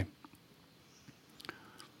get in the way.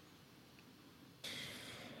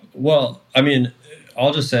 Well, I mean,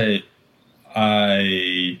 I'll just say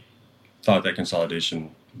I thought that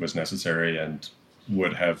consolidation was necessary and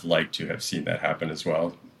would have liked to have seen that happen as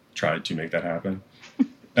well, tried to make that happen.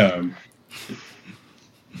 And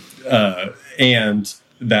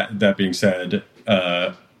that being said,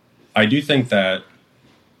 I do think that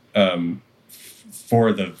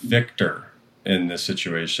for the victor in this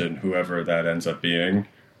situation, whoever that ends up being,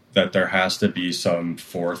 that there has to be some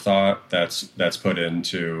forethought that's put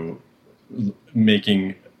into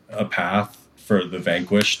making a path for the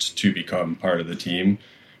vanquished to become part of the team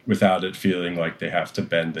without it feeling like they have to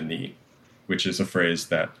bend the knee, which is a phrase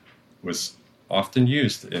that was often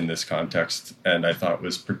used in this context, and I thought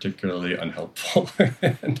was particularly unhelpful.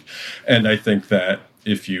 and I think that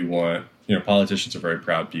if you want, politicians are very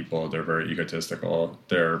proud people. They're very egotistical.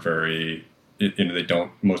 They're very,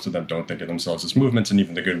 most of them don't think of themselves as movements, and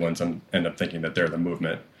even the good ones end up thinking that they're the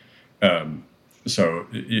movement. So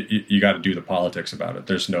you got to do the politics about it.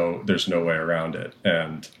 There's no way around it.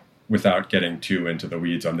 And without getting too into the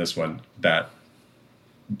weeds on this one, that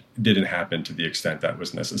didn't happen to the extent that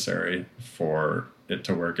was necessary for it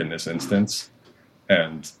to work in this instance.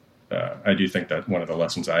 And I do think that one of the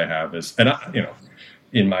lessons I have is, and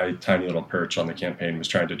in my tiny little perch on the campaign, was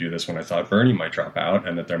trying to do this when I thought Bernie might drop out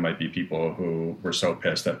and that there might be people who were so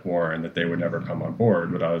pissed at Warren that they would never come on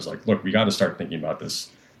board. But I was like, look, we got to start thinking about this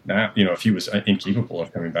now. If he was incapable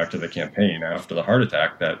of coming back to the campaign after the heart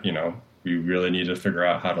attack, that, we really need to figure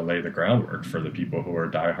out how to lay the groundwork for the people who are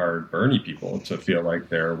diehard Bernie people to feel like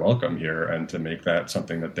they're welcome here and to make that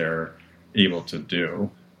something that they're able to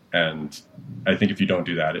do. And I think if you don't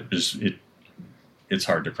do that, it's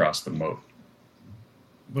hard to cross the moat.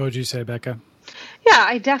 What would you say, Becca? Yeah,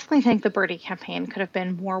 I definitely think the Bernie campaign could have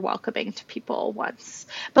been more welcoming to people once.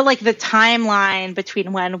 But the timeline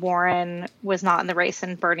between when Warren was not in the race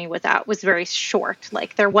and Bernie was out was very short.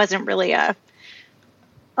 There wasn't really a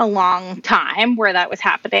long time where that was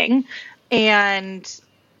happening. And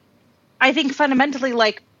I think fundamentally,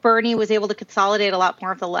 Bernie was able to consolidate a lot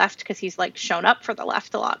more of the left because he's shown up for the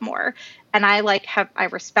left a lot more. And I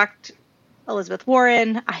respect Elizabeth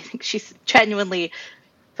Warren. I think she's genuinely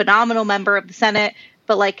phenomenal member of the Senate,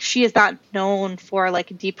 but she is not known for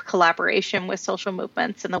deep collaboration with social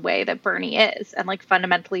movements in the way that Bernie is. And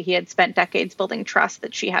fundamentally, he had spent decades building trust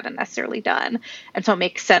that she hadn't necessarily done. And so it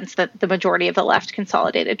makes sense that the majority of the left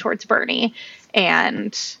consolidated towards Bernie.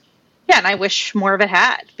 And yeah, and I wish more of it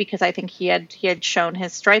had, because I think he had shown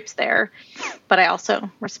his stripes there. But I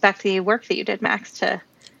also respect the work that you did, Max,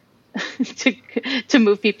 to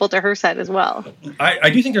move people to her side as well. I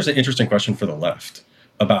do think there's an interesting question for the left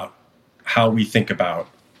about how we think about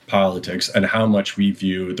politics and how much we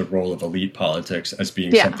view the role of elite politics as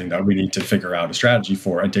being something that we need to figure out a strategy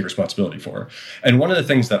for and take responsibility for. And one of the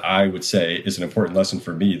things that I would say is an important lesson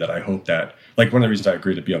for me that I hope that, like, one of the reasons I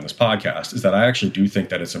agree to be on this podcast is that I actually do think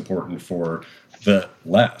that it's important for the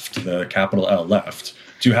left, the capital L left,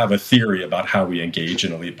 to have a theory about how we engage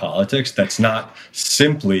in elite politics that's not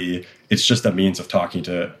simply, it's just a means of talking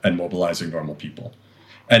to and mobilizing normal people.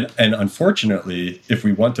 And unfortunately, if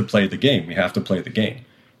we want to play the game, we have to play the game.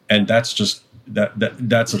 And that's just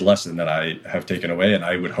that's a lesson that I have taken away. And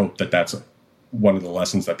I would hope that that's one of the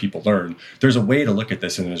lessons that people learn. There's a way to look at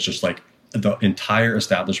this, and it's just like the entire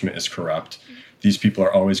establishment is corrupt. These people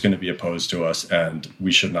are always going to be opposed to us, and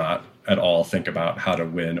we should not at all think about how to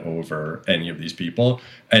win over any of these people.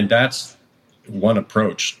 And that's one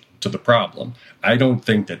approach to the problem. I don't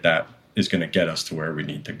think that is going to get us to where we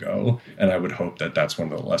need to go. And I would hope that that's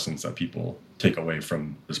one of the lessons that people take away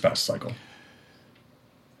from this past cycle.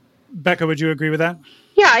 Becca, would you agree with that?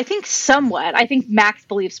 Yeah, I think somewhat. I think Max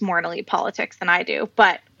believes more in elite politics than I do,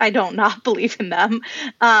 but I don't not believe in them.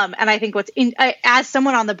 And I think as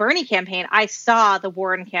someone on the Bernie campaign, I saw the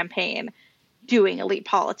Warren campaign doing elite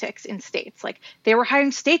politics in states. Like, they were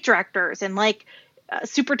hiring state directors and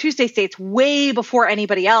Super Tuesday states way before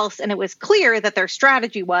anybody else. And it was clear that their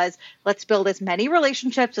strategy was, let's build as many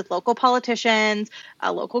relationships with local politicians,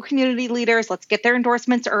 local community leaders. Let's get their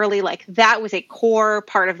endorsements early. Like, that was a core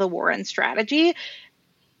part of the Warren strategy.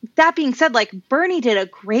 That being said, Bernie did a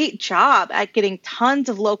great job at getting tons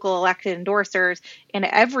of local elected endorsers in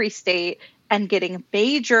every state and getting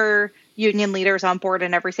major union leaders on board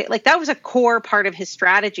in every state. That was a core part of his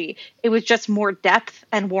strategy. It was just more depth,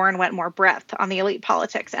 and Warren went more breadth on the elite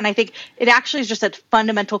politics. And I think it actually is just a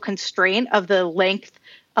fundamental constraint of the length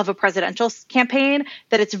of a presidential campaign,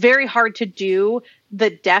 that it's very hard to do the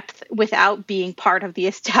depth without being part of the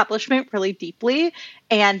establishment really deeply.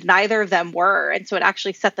 And neither of them were. And so it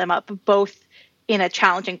actually set them up both in a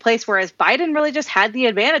challenging place, whereas Biden really just had the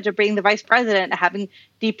advantage of being the vice president and having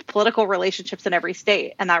deep political relationships in every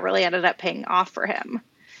state. And that really ended up paying off for him.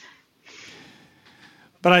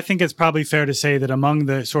 But I think it's probably fair to say that among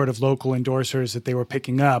the sort of local endorsers that they were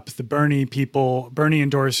picking up, the Bernie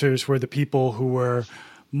endorsers were the people who were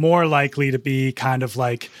more likely to be kind of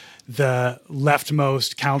like the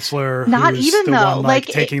leftmost counselor Not who's even the though, one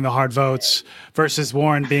taking the hard votes, versus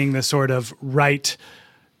Warren being the sort of right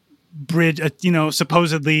bridge,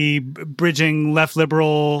 supposedly bridging left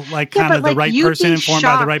liberal, kind of the right person informed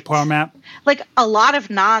by the right power map. A lot of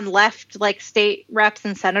non-left state reps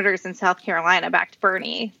and senators in South Carolina backed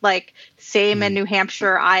Bernie. Same in New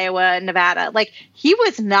Hampshire, Iowa, Nevada. He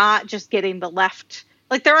was not just getting the left.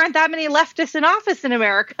 There aren't that many leftists in office in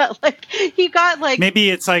America. He got maybe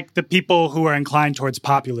it's the people who are inclined towards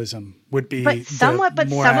populism would be some of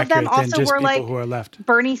them also were who are left.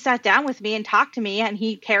 Bernie sat down with me and talked to me, and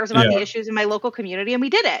he cares about the issues in my local community, and we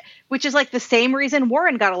did it, which is the same reason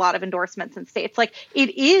Warren got a lot of endorsements in states. It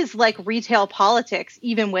is retail politics,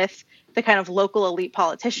 even with the kind of local elite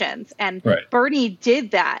politicians. And Bernie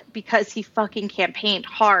did that because he fucking campaigned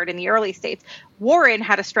hard in the early states. Warren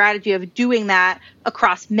had a strategy of doing that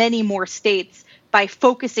across many more states by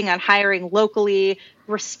focusing on hiring locally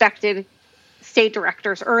respected state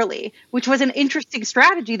directors early, which was an interesting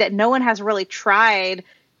strategy that no one has really tried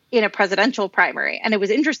in a presidential primary. And it was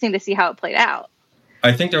interesting to see how it played out.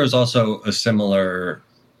 I think there was also a similar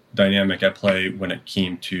dynamic at play when it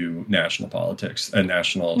came to national politics and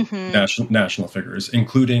national figures,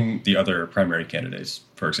 including the other primary candidates,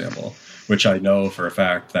 for example, which I know for a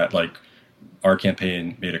fact that our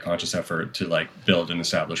campaign made a conscious effort to build and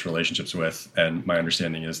establish relationships with. And my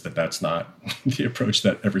understanding is that that's not the approach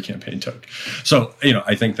that every campaign took. So,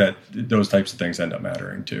 I think that those types of things end up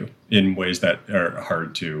mattering too, in ways that are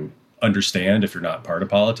hard to understand if you're not part of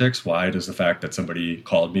politics. Why does the fact that somebody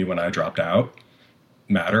called me when I dropped out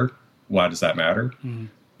matter? Why does that matter?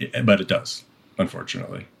 But it does,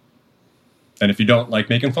 unfortunately. And if you don't like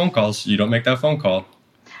making phone calls, you don't make that phone call.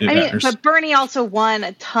 But Bernie also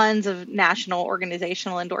won tons of national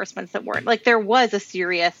organizational endorsements that weren't there was a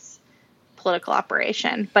serious political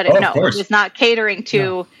operation, but it was not catering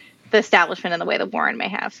to the establishment in the way that Warren may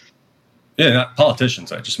have. Yeah, not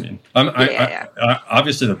politicians. I just mean,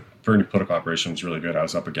 obviously the Bernie political operation was really good. I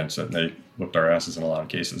was up against it, and they whipped our asses in a lot of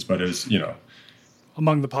cases. But it was,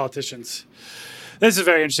 among the politicians. This is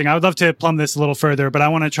very interesting. I would love to plumb this a little further, but I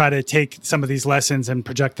want to try to take some of these lessons and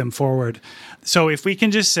project them forward. So if we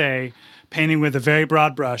can just say, painting with a very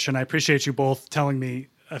broad brush, and I appreciate you both telling me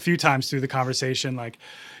a few times through the conversation,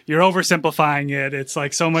 you're oversimplifying it. It's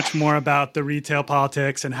so much more about the retail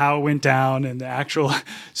politics and how it went down and the actual.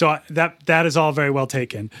 So that is all very well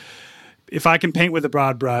taken. if I can paint with a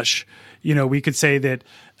broad brush, we could say that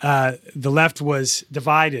the left was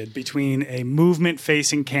divided between a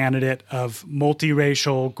movement-facing candidate of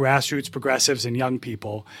multiracial, grassroots progressives and young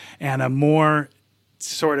people, and a more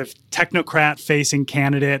sort of technocrat-facing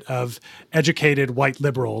candidate of educated white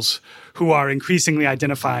liberals who are increasingly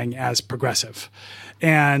identifying as progressive.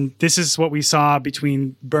 And this is what we saw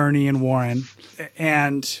between Bernie and Warren.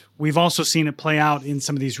 And we've also seen it play out in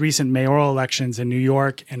some of these recent mayoral elections in New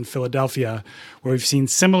York and Philadelphia, where we've seen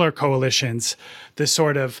similar coalitions, the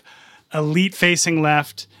sort of elite-facing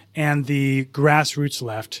left and the grassroots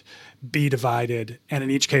left be divided. And in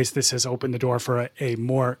each case, this has opened the door for a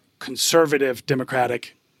more conservative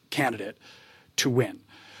Democratic candidate to win.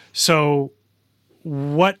 So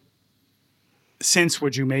what sense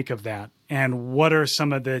would you make of that? And what are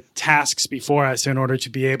some of the tasks before us in order to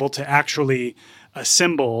be able to actually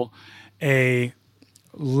assemble a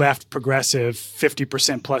left progressive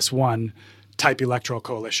 50% plus one type electoral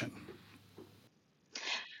coalition?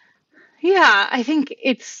 Yeah, I think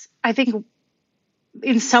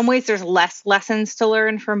in some ways there's less lessons to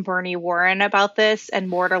learn from Bernie Warren about this and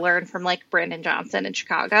more to learn from like Brandon Johnson in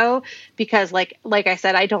Chicago, because like I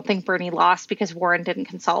said, I don't think Bernie lost because Warren didn't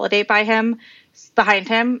consolidate behind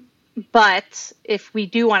him. But if we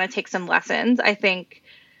do want to take some lessons, I think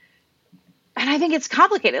it's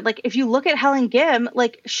complicated. Like if you look at Helen Gim,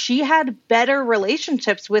 like she had better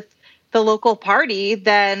relationships with the local party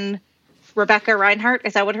than Rebecca Reinhart.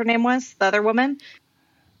 Is that what her name was? The other woman?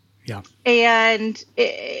 Yeah. And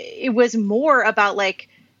it was more about like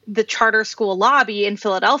the charter school lobby in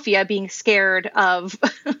Philadelphia being scared of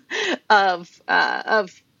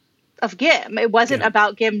Gim. It wasn't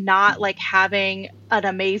about Gim not like having an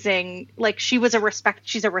amazing, like she's a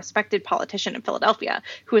respected politician in Philadelphia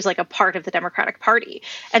who is like a part of the Democratic Party.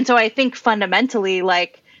 And so I think fundamentally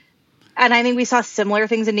and I think we saw similar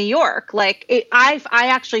things in New York. Like I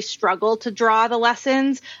actually struggle to draw the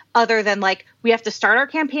lessons other than like, we have to start our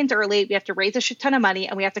campaigns early. We have to raise a shit ton of money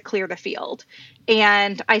and we have to clear the field.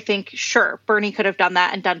 And I think, sure, Bernie could have done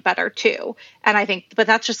that and done better too. And I think, but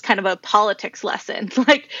that's just kind of a politics lesson.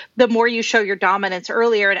 Like the more you show your dominance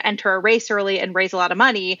earlier and enter a race early and raise a lot of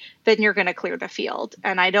money, then you're going to clear the field.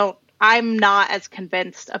 And I'm not as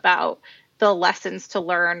convinced about the lessons to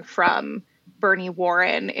learn from Bernie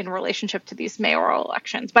Warren in relationship to these mayoral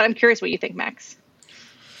elections. But I'm curious what you think, Max.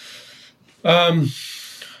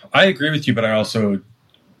 I agree with you, but I also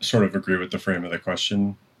sort of agree with the frame of the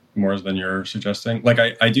question more than you're suggesting. Like,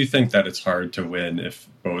 I do think that it's hard to win if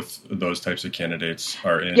both those types of candidates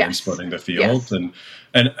are in and splitting the field. Yes.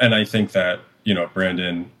 And I think that,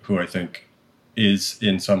 Brandon, who I think is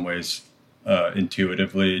in some ways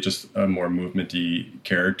intuitively just a more movement-y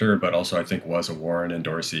character, but also I think was a Warren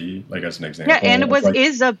endorsee, like as an example. Yeah, and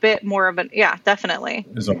is a bit more of definitely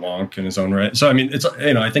is a wonk in his own right. So I mean, it's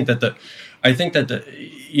I think that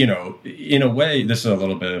in a way, this is a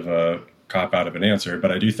little bit of a cop out of an answer,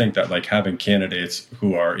 but I do think that like having candidates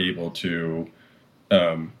who are able to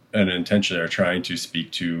and intentionally are trying to speak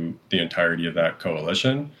to the entirety of that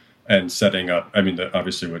coalition and setting up. I mean,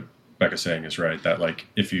 obviously what Becca's saying is right, that like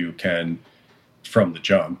if you can from the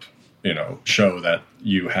jump, show that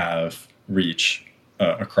you have reach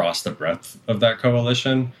across the breadth of that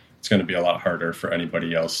coalition, it's going to be a lot harder for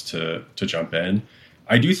anybody else to jump in.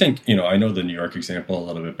 I do think, I know the New York example a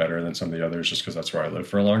little bit better than some of the others just because that's where I lived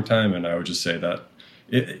for a long time. And I would just say that,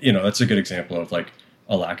 that's a good example of like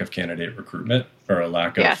a lack of candidate recruitment or a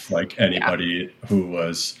lack of like anybody who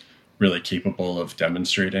was really capable of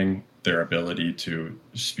demonstrating their ability to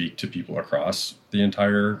speak to people across the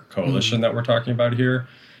entire coalition that we're talking about here.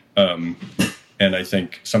 And I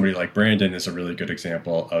think somebody like Brandon is a really good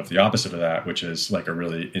example of the opposite of that, which is like a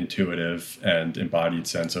really intuitive and embodied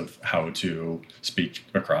sense of how to speak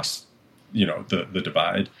across, the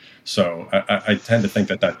divide. So I tend to think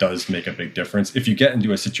that does make a big difference. If you get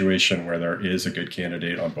into a situation where there is a good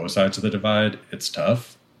candidate on both sides of the divide, it's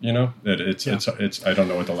tough. It's I don't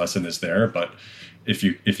know what the lesson is there, but if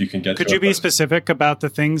you can get. Could you be specific about the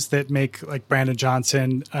things that make like Brandon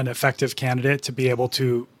Johnson an effective candidate to be able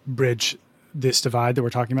to bridge this divide that we're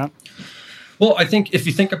talking about? Well, I think if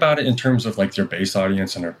you think about it in terms of like their base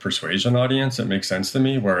audience and their persuasion audience, it makes sense to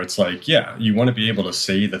me where it's like, you want to be able to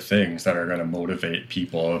say the things that are going to motivate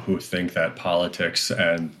people who think that politics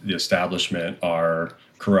and the establishment are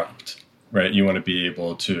corrupt, right? You want to be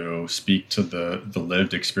able to speak to the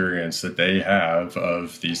lived experience that they have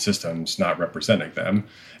of these systems not representing them.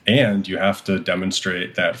 And you have to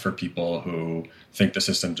demonstrate that for people who think the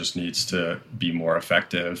system just needs to be more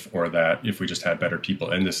effective, or that if we just had better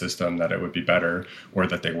people in the system, that it would be better, or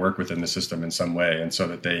that they work within the system in some way. And so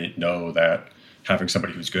that they know that having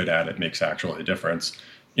somebody who's good at it makes actually a difference.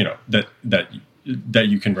 That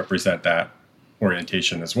you can represent that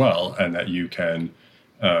orientation as well, and that you can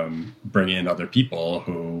bring in other people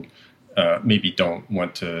who maybe don't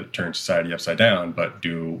want to turn society upside down, but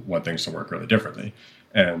do want things to work really differently.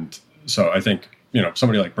 And so I think,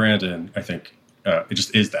 somebody like Brandon, I think it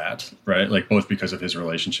just is that, right? Like both because of his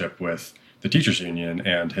relationship with the teachers union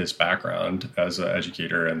and his background as an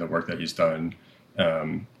educator and the work that he's done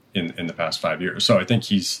in the past 5 years. So I think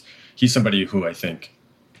he's somebody who I think,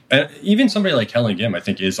 and even somebody like Helen Gim, I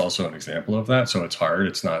think, is also an example of that. So it's hard.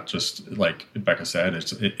 It's not just like Becca said,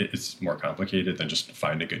 it's more complicated than just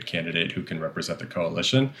find a good candidate who can represent the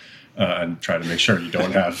coalition and try to make sure you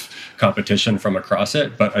don't have competition from across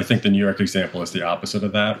it. But I think the New York example is the opposite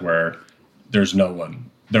of that, where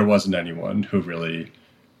there wasn't anyone who really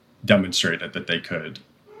demonstrated that they could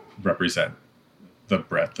represent the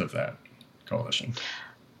breadth of that coalition.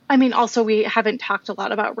 I mean, also, we haven't talked a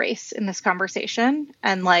lot about race in this conversation.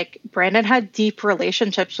 And like Brandon had deep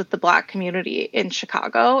relationships with the Black community in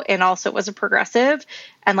Chicago and also was a progressive.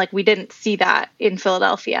 And like we didn't see that in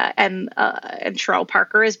Philadelphia. And Sherelle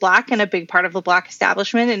Parker is Black and a big part of the Black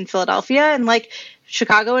establishment in Philadelphia. And like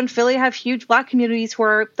Chicago and Philly have huge Black communities who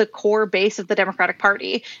are the core base of the Democratic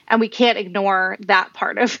Party. And we can't ignore that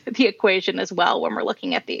part of the equation as well when we're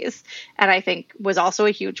looking at these. And I think was also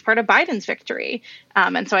a huge part of Biden's victory.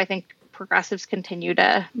 And so I think progressives continue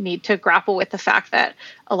to need to grapple with the fact that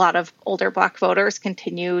a lot of older Black voters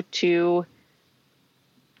continue to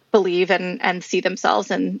believe and see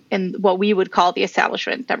themselves in what we would call the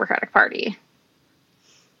establishment Democratic Party.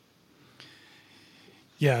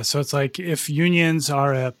 Yeah, so it's like if unions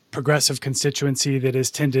are a progressive constituency that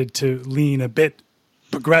is tended to lean a bit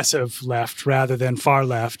progressive left rather than far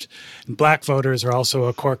left, and Black voters are also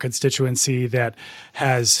a core constituency that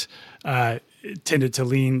has tended to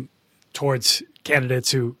lean towards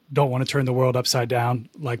candidates who don't want to turn the world upside down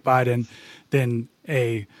like Biden, then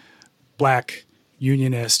a Black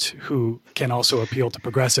unionist who can also appeal to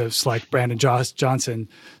progressives like Brandon Johnson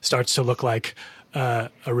starts to look like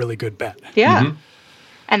a really good bet. Yeah. Mm-hmm.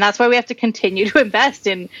 And that's why we have to continue to invest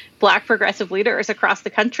in Black progressive leaders across the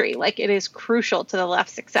country. Like it is crucial to the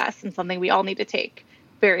left's success and something we all need to take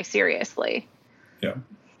very seriously. Yeah.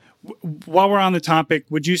 While we're on the topic,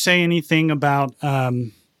 would you say anything about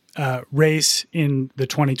race in the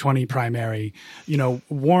 2020 primary?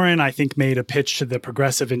 Warren, I think, made a pitch to the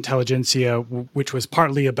progressive intelligentsia, which was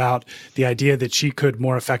partly about the idea that she could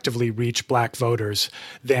more effectively reach Black voters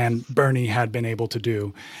than Bernie had been able to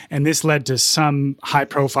do. And this led to some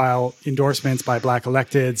high-profile endorsements by Black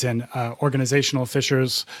electeds and organizational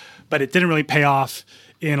officials, but it didn't really pay off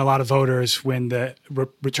in a lot of voters when the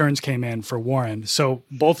returns came in for Warren. So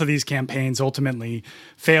both of these campaigns ultimately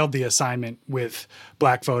failed the assignment with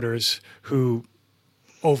Black voters who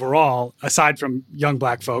overall, aside from young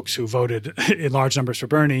Black folks who voted in large numbers for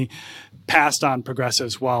Bernie, passed on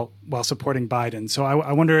progressives while supporting Biden. So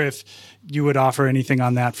I wonder if you would offer anything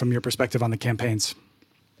on that from your perspective on the campaigns.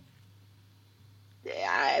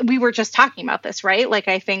 We were just talking about this, right? Like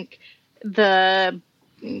I think the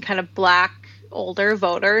kind of Black older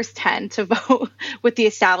voters tend to vote with the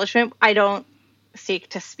establishment. I don't seek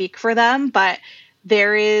to speak for them, but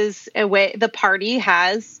there is a way the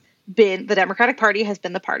Democratic Party has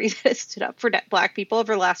been the party that has stood up for Black people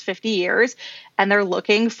over the last 50 years. And they're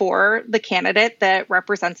looking for the candidate that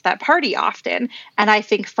represents that party often. And I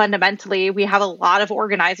think fundamentally we have a lot of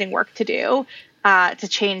organizing work to do to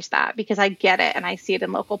change that, because I get it. And I see it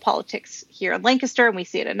in local politics here in Lancaster, and we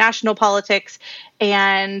see it in national politics.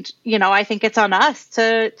 And, I think it's on us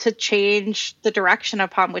to change the direction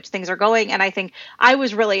upon which things are going. And I think I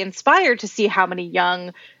was really inspired to see how many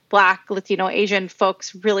young Black, Latino, Asian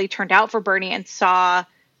folks really turned out for Bernie and saw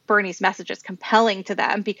Bernie's message as compelling to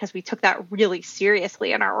them, because we took that really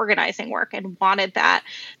seriously in our organizing work and wanted that.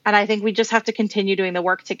 And I think we just have to continue doing the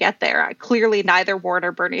work to get there. Clearly, neither Warren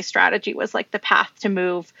or Bernie's strategy was like the path to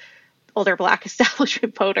move older Black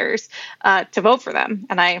establishment voters to vote for them.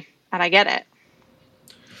 And I get it.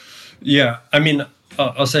 Yeah, I mean,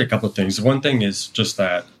 I'll say a couple of things. One thing is just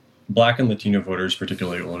that Black and Latino voters,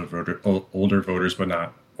 particularly older voters, but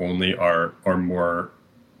not only, are more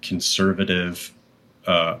conservative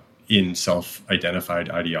in self-identified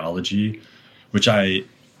ideology, which I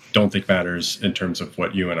don't think matters in terms of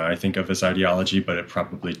what you and I think of as ideology, but it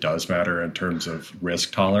probably does matter in terms of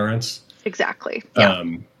risk tolerance. Exactly. Yeah.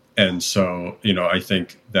 And so, I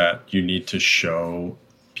think that you need to show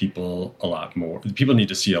people a lot more. People need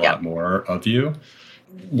to see a lot more of you.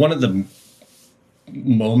 One of the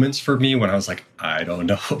moments for me when I was like, I don't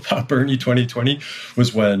know about Bernie 2020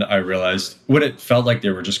 was when I realized when it felt like they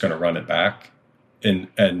were just going to run it back.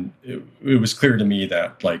 and it was clear to me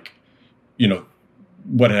that, like, you know,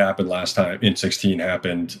 what had happened last time in 16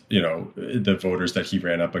 happened, you know, the voters that he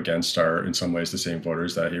ran up against are in some ways the same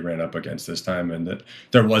voters that he ran up against this time. And that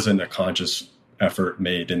there wasn't a conscious effort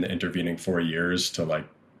made in the intervening 4 years to like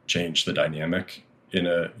change the dynamic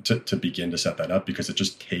to begin to set that up, because it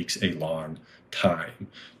just takes a long time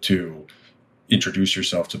to introduce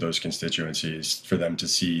yourself to those constituencies, for them to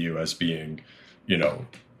see you as being, you know,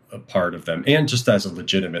 a part of them, and just as a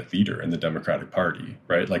legitimate leader in the Democratic Party,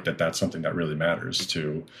 right? Like that's something that really matters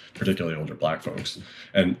to particularly older Black folks.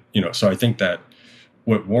 And, you know, so I think that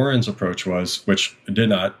what Warren's approach was, which did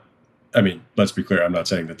not, I mean, let's be clear, I'm not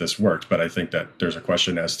saying that this worked, but I think that there's a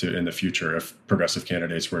question as to, in the future, if progressive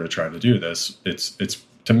candidates were to try to do this, it's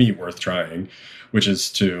to me worth trying, which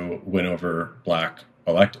is to win over Black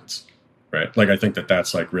electeds. Right. Like, I think that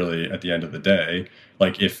that's like really at the end of the day,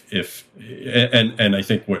 like and I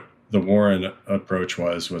think what the Warren approach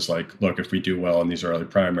was like, look, if we do well in these early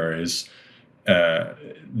primaries,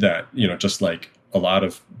 that, you know, just like a lot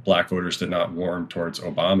of Black voters did not warm towards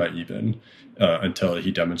Obama even until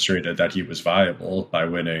he demonstrated that he was viable by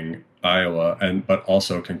winning Iowa, but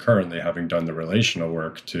also concurrently having done the relational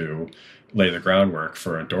work to lay the groundwork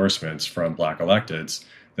for endorsements from Black electeds,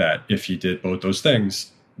 that if he did both those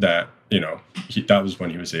things, that, you know, that was when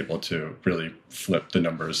he was able to really flip the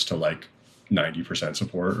numbers to like 90%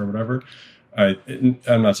 support or whatever.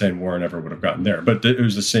 I'm not saying Warren ever would have gotten there, but it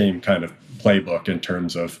was the same kind of playbook in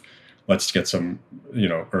terms of, let's get some, you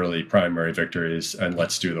know, early primary victories, and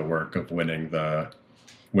let's do the work of winning the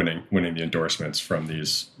endorsements from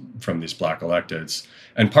these Black electeds.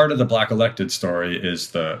 And part of the Black elected story is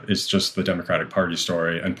just the Democratic Party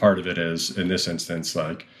story, and part of it is, in this instance,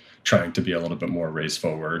 like trying to be a little bit more race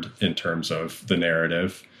forward in terms of the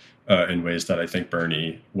narrative, in ways that I think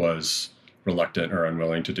Bernie was reluctant or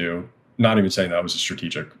unwilling to do. Not even saying that was a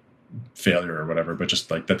strategic failure or whatever, but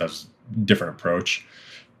just like that's a different approach.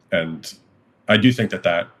 And I do think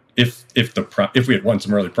that if we had won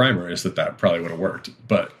some early primaries, that probably would have worked,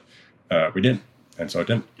 but we didn't, and so it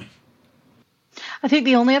didn't. I think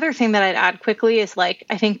the only other thing that I'd add quickly is, like,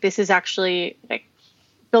 I think this is actually, like,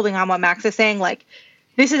 building on what Max is saying, like,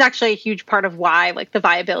 this is actually a huge part of why, like, the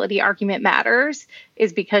viability argument matters,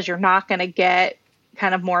 is because you're not going to get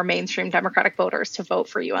kind of more mainstream Democratic voters to vote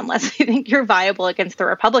for you unless they think you're viable against the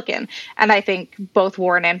Republican. And I think both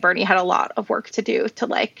Warren and Bernie had a lot of work to do to,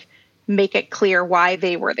 like, make it clear why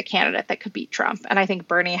they were the candidate that could beat Trump. And I think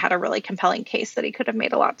Bernie had a really compelling case that he could have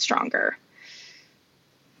made a lot stronger.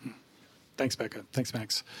 Thanks, Becca. Thanks,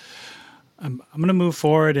 Max. I'm going to move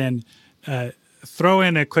forward and throw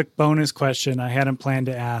in a quick bonus question I hadn't planned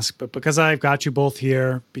to ask, but because I've got you both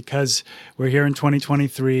here, because we're here in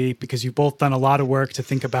 2023, because you've both done a lot of work to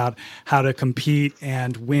think about how to compete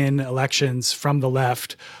and win elections from the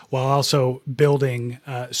left while also building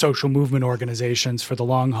social movement organizations for the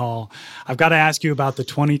long haul, I've got to ask you about the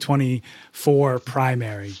 2024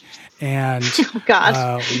 primary and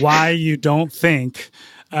why you don't think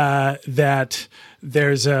that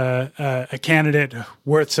there's a candidate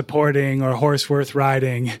worth supporting or horse worth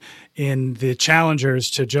riding in the challengers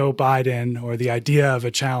to Joe Biden, or the idea of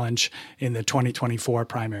a challenge in the 2024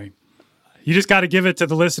 primary. You just got to give it to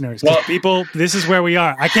the listeners. Well, people, this is where we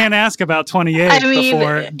are. I can't ask about 28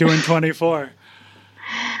 before doing 24.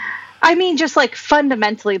 I mean, just like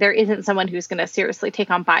fundamentally, there isn't someone who's going to seriously take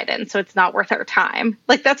on Biden, so it's not worth our time.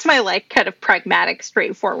 Like, that's my like kind of pragmatic,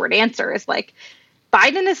 straightforward answer is like,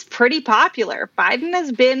 Biden is pretty popular. Biden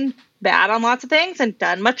has been bad on lots of things and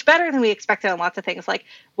done much better than we expected on lots of things. Like,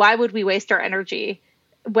 why would we waste our energy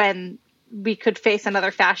when we could face another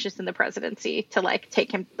fascist in the presidency to like take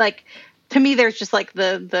him? Like, to me, there's just like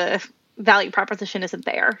the value proposition isn't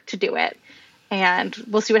there to do it. And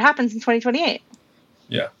we'll see what happens in 2028.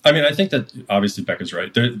 Yeah. I mean, I think that obviously Becca's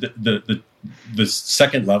right. The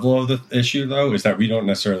second level of the issue, though, is that we don't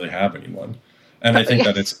necessarily have anyone. And I think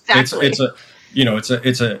that it's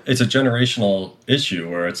a generational issue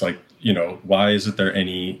where it's like, you know, why isn't there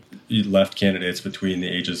any left candidates between the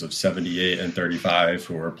ages of 78 and 35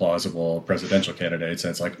 who are plausible presidential candidates?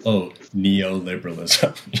 And it's like, oh,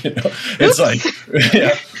 neoliberalism, you know, it's like,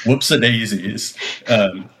 yeah, whoops-a-daisies.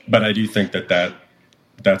 But I do think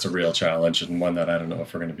that's a real challenge, and one that I don't know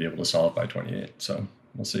if we're going to be able to solve by 28. So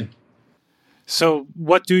we'll see. So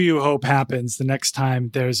what do you hope happens the next time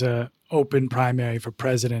there's a open primary for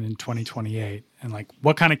president in 2028? And like,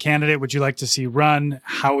 what kind of candidate would you like to see run?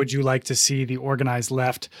 How would you like to see the organized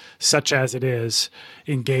left, such as it is,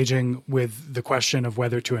 engaging with the question of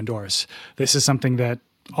whether to endorse? This is something that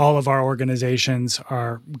all of our organizations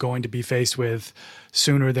are going to be faced with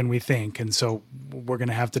sooner than we think. And so we're going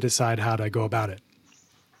to have to decide how to go about it.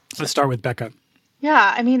 Let's start with Becca.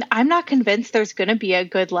 Yeah, I mean, I'm not convinced there's going to be a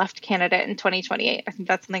good left candidate in 2028. I think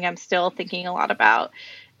that's something I'm still thinking a lot about.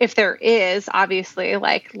 If there is, obviously,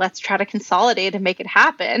 like, let's try to consolidate and make it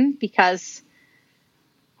happen because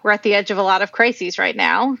we're at the edge of a lot of crises right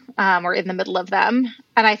now. We're in the middle of them.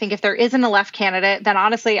 And I think if there isn't a left candidate, then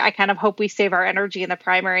honestly, I kind of hope we save our energy in the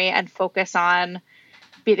primary and focus on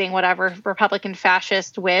beating whatever Republican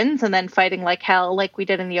fascist wins and then fighting like hell, like we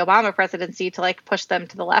did in the Obama presidency, to like push them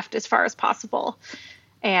to the left as far as possible.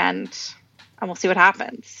 And we'll see what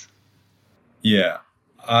happens. Yeah,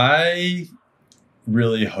 I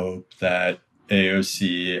really hope that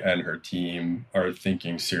AOC and her team are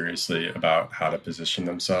thinking seriously about how to position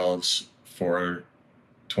themselves for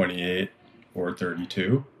 28 or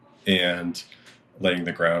 32 and laying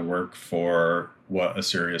the groundwork for what a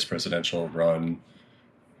serious presidential run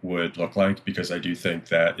would look like, because I do think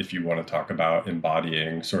that if you want to talk about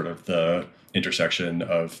embodying sort of the intersection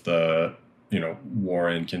of the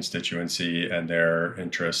Warren constituency and their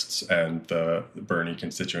interests and the Bernie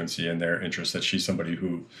constituency and their interests, that she's somebody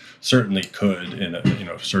who certainly could in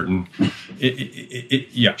a certain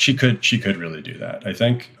she could really do that. I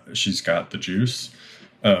think she's got the juice.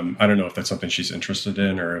 I don't know if that's something she's interested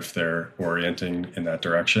in or if they're orienting in that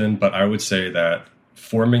direction, but I would say that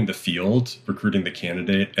forming the field, recruiting the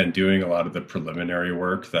candidate, and doing a lot of the preliminary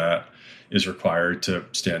work that is required to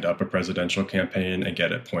stand up a presidential campaign and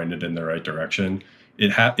get it pointed in the right direction.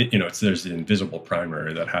 There's the invisible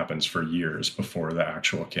primary that happens for years before the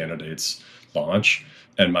actual candidates launch.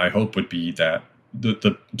 And my hope would be that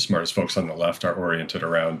the smartest folks on the left are oriented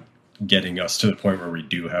around getting us to the point where we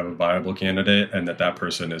do have a viable candidate, and that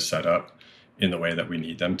person is set up in the way that we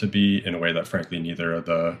need them to be, in a way that, frankly, neither of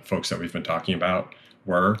the folks that we've been talking about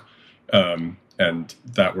were. And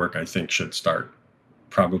that work, I think, should start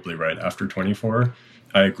probably right after 24.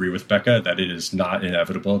 I agree with Becca that it is not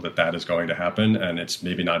inevitable that is going to happen, and it's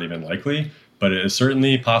maybe not even likely, but it is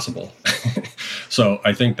certainly possible. So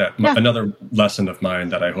I think that another lesson of mine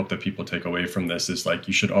that I hope that people take away from this is, like,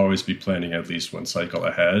 you should always be planning at least one cycle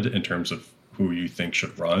ahead in terms of who you think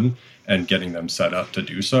should run and getting them set up to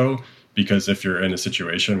do so. Because if you're in a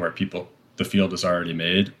situation where the field is already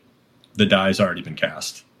made, the die's already been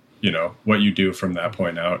cast. What you do from that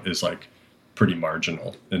point out is like pretty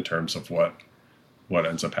marginal in terms of what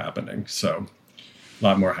ends up happening. So a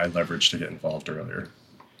lot more high leverage to get involved earlier.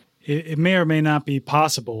 It may or may not be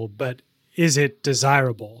possible, but is it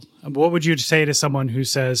desirable? What would you say to someone who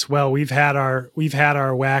says, well, we've had our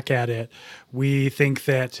whack at it. We think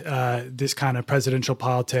that this kind of presidential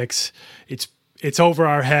politics, it's over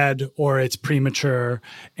our head or it's premature,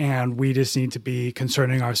 and we just need to be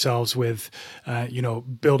concerning ourselves with,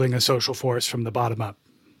 building a social force from the bottom up?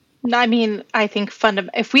 I mean, I think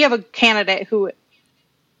if we have a candidate who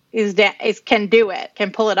can do it,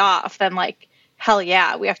 can pull it off, then like, hell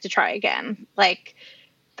yeah, we have to try again. Like,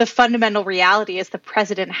 the fundamental reality is the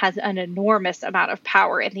president has an enormous amount of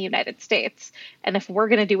power in the United States. And if we're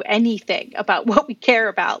going to do anything about what we care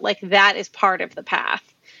about, like, that is part of the path.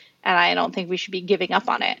 And I don't think we should be giving up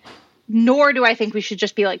on it. Nor do I think we should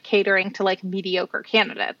just be like catering to like mediocre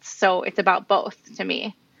candidates. So it's about both to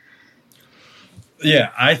me.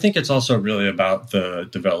 Yeah, I think it's also really about the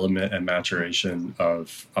development and maturation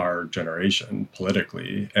of our generation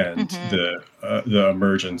politically, and the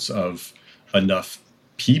emergence of enough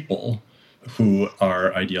people who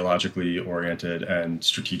are ideologically oriented and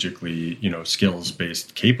strategically,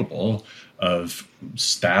 skills-based, capable of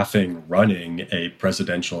staffing, running a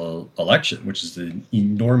presidential election, which is an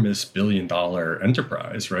enormous billion-dollar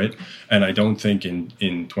enterprise, right? And I don't think in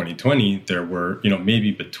 2020 there were,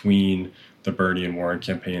 maybe between the Bernie and Warren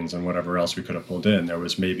campaigns and whatever else we could have pulled in, there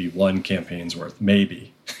was maybe one campaign's worth,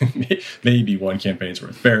 maybe one campaign's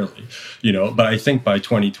worth, barely, But I think by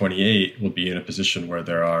 2028, we'll be in a position where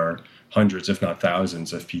there are hundreds, if not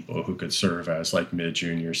thousands, of people who could serve as like mid,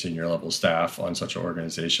 junior, senior level staff on such an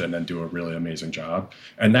organization and do a really amazing job.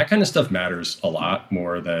 And that kind of stuff matters a lot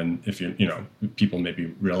more than if people maybe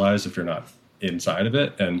realize if you're not inside of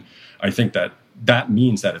it. And I think that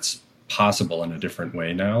means that it's possible in a different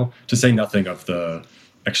way now, to say nothing of the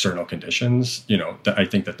external conditions. I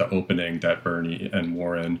think that the opening that Bernie and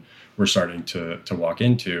Warren were starting to walk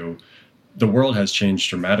into, the world has changed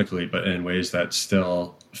dramatically, but in ways that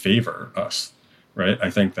still favor us, right? I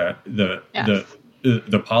think that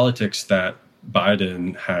the politics that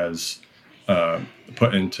Biden has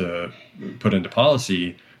put into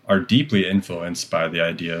policy are deeply influenced by the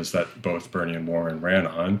ideas that both Bernie and Warren ran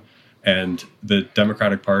on. And the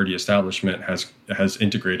Democratic Party establishment has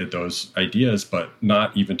integrated those ideas, but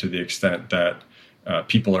not even to the extent that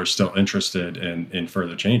people are still interested in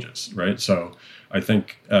further changes, right? So I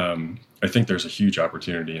think there's a huge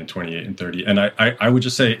opportunity in 28 and 30. And I would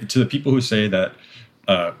just say to the people who say that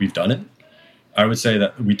we've done it, I would say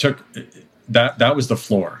that we took that was the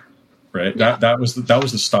floor, right? Yeah. That was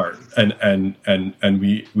the start, and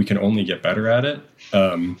we can only get better at it.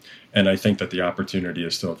 And I think that the opportunity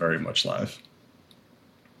is still very much live.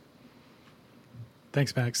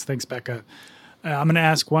 Thanks, Max. Thanks, Becca. I'm going to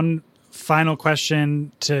ask one final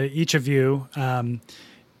question to each of you.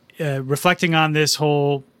 Reflecting on this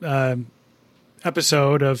whole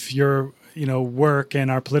episode of your work and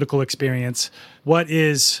our political experience, what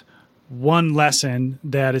is one lesson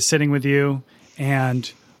that is sitting with you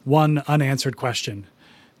and one unanswered question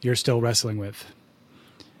you're still wrestling with?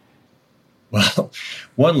 Well,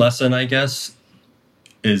 one lesson, I guess,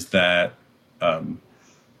 is that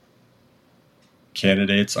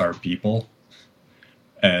candidates are people,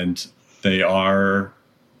 and they are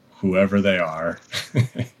whoever they are.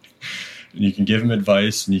 You can give them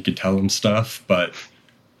advice and you can tell them stuff, but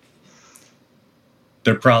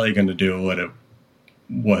they're probably going to do what it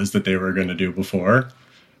was that they were going to do before.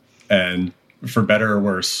 And for better or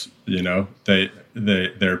worse,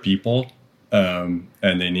 they're people, and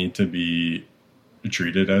they need to be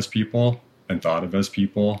treated as people and thought of as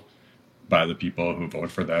people by the people who vote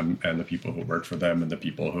for them and the people who work for them and the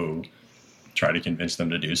people who try to convince them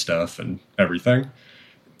to do stuff and everything.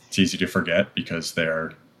 It's easy to forget because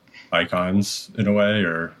they're icons in a way,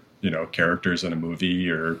 or characters in a movie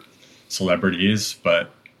or celebrities,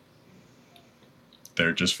 but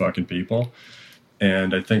they're just fucking people.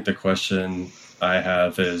 And I think the question I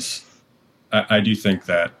have is, I do think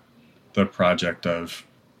that the project of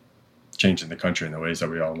changing the country in the ways that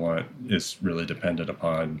we all want is really dependent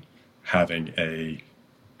upon having a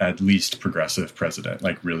at least progressive president,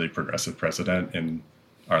 like really progressive president in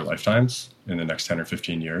our lifetimes in the next 10 or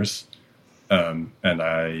 15 years. And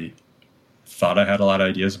I thought I had a lot of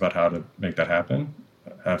ideas about how to make that happen.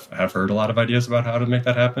 Have heard a lot of ideas about how to make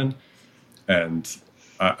that happen. And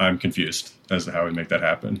I'm confused as to how we make that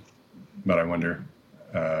happen. But I wonder,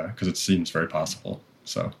 because it seems very possible.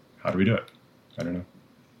 So how do we do it? I don't know.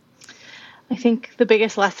 I think the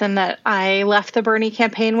biggest lesson that I left the Bernie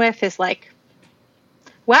campaign with is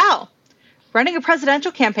wow, running a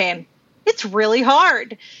presidential campaign, it's really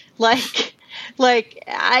hard. I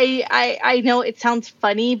know it sounds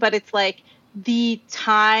funny, but it's the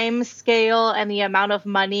time scale and the amount of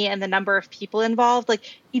money and the number of people involved,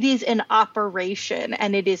 it is an operation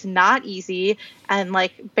and it is not easy. And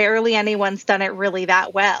barely anyone's done it really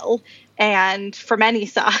that well. And from any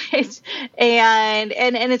side, and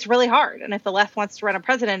it's really hard. And if the left wants to run a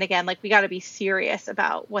president again, we got to be serious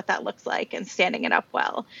about what that looks like and standing it up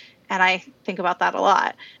well. And I think about that a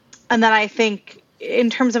lot. And then I think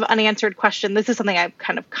in terms of unanswered question, this is something I'm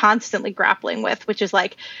kind of constantly grappling with, which is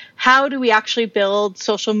how do we actually build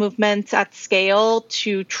social movements at scale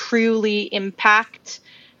to truly impact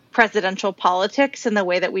presidential politics in the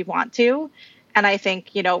way that we want to? And I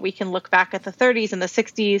think, we can look back at the 30s and the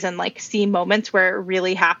 60s and see moments where it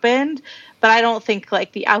really happened. But I don't think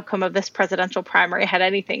the outcome of this presidential primary had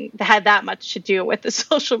that much to do with the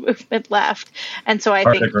social movement left. And so I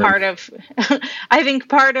think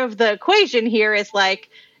part of the equation here is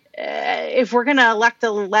if we're going to elect a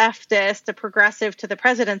leftist, a progressive to the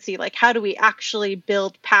presidency, how do we actually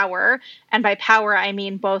build power? And by power, I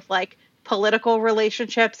mean both political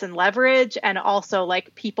relationships and leverage, and also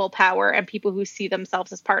people power and people who see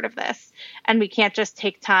themselves as part of this. And we can't just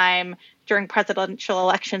take time during presidential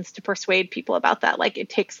elections to persuade people about that. It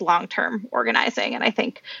takes long-term organizing. And I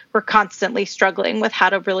think we're constantly struggling with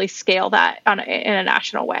how to really scale that in a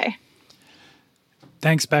national way.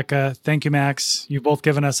 Thanks, Becca. Thank you, Max. You've both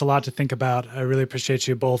given us a lot to think about. I really appreciate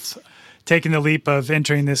you both taking the leap of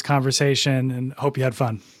entering this conversation, and hope you had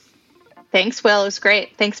fun. Thanks, Will. It was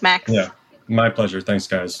great. Thanks, Max. Yeah, my pleasure. Thanks,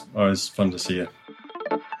 guys. Always fun to see you.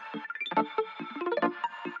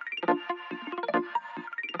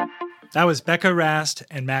 That was Becca Rast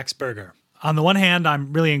and Max Berger. On the one hand,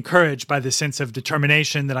 I'm really encouraged by the sense of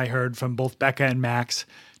determination that I heard from both Becca and Max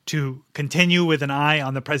to continue with an eye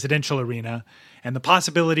on the presidential arena and the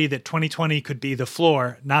possibility that 2020 could be the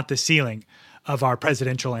floor, not the ceiling, of our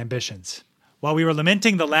presidential ambitions. While we were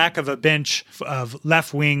lamenting the lack of a bench of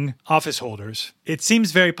left-wing office holders, it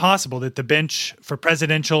seems very possible that the bench for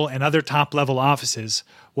presidential and other top-level offices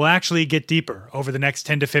will actually get deeper over the next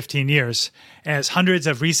 10 to 15 years as hundreds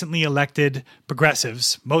of recently elected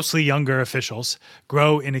progressives, mostly younger officials,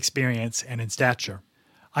 grow in experience and in stature.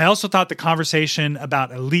 I also thought the conversation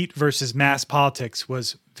about elite versus mass politics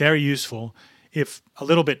was very useful, if a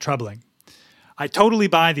little bit troubling. I totally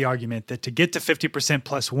buy the argument that to get to 50%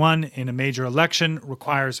 plus one in a major election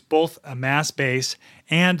requires both a mass base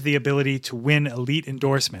and the ability to win elite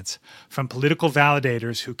endorsements from political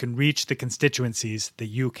validators who can reach the constituencies that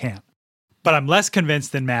you can't. But I'm less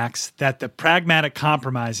convinced than Max that the pragmatic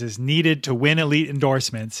compromises needed to win elite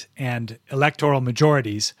endorsements and electoral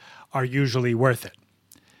majorities are usually worth it.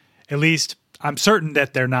 At least, I'm certain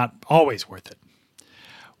that they're not always worth it.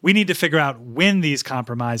 We need to figure out when these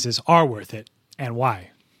compromises are worth it and why.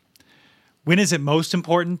 When is it most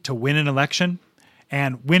important to win an election?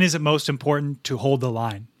 And when is it most important to hold the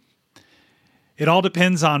line? It all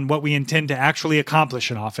depends on what we intend to actually accomplish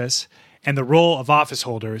in office and the role of office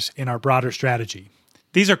holders in our broader strategy.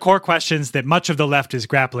 These are core questions that much of the left is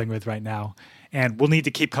grappling with right now, and we'll need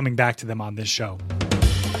to keep coming back to them on this show.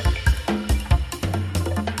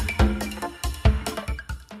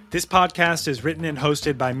 This podcast is written and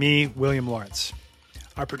hosted by me, William Lawrence.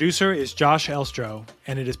 Our producer is Josh Elstro,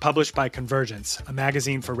 and it is published by Convergence, a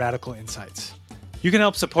magazine for radical insights. You can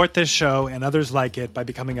help support this show and others like it by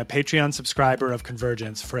becoming a Patreon subscriber of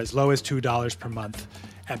Convergence for as low as $2 per month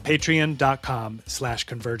at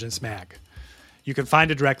patreon.com/convergencemag. You can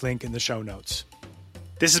find a direct link in the show notes.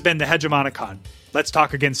 This has been The Hegemonicon. Let's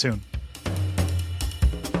talk again soon.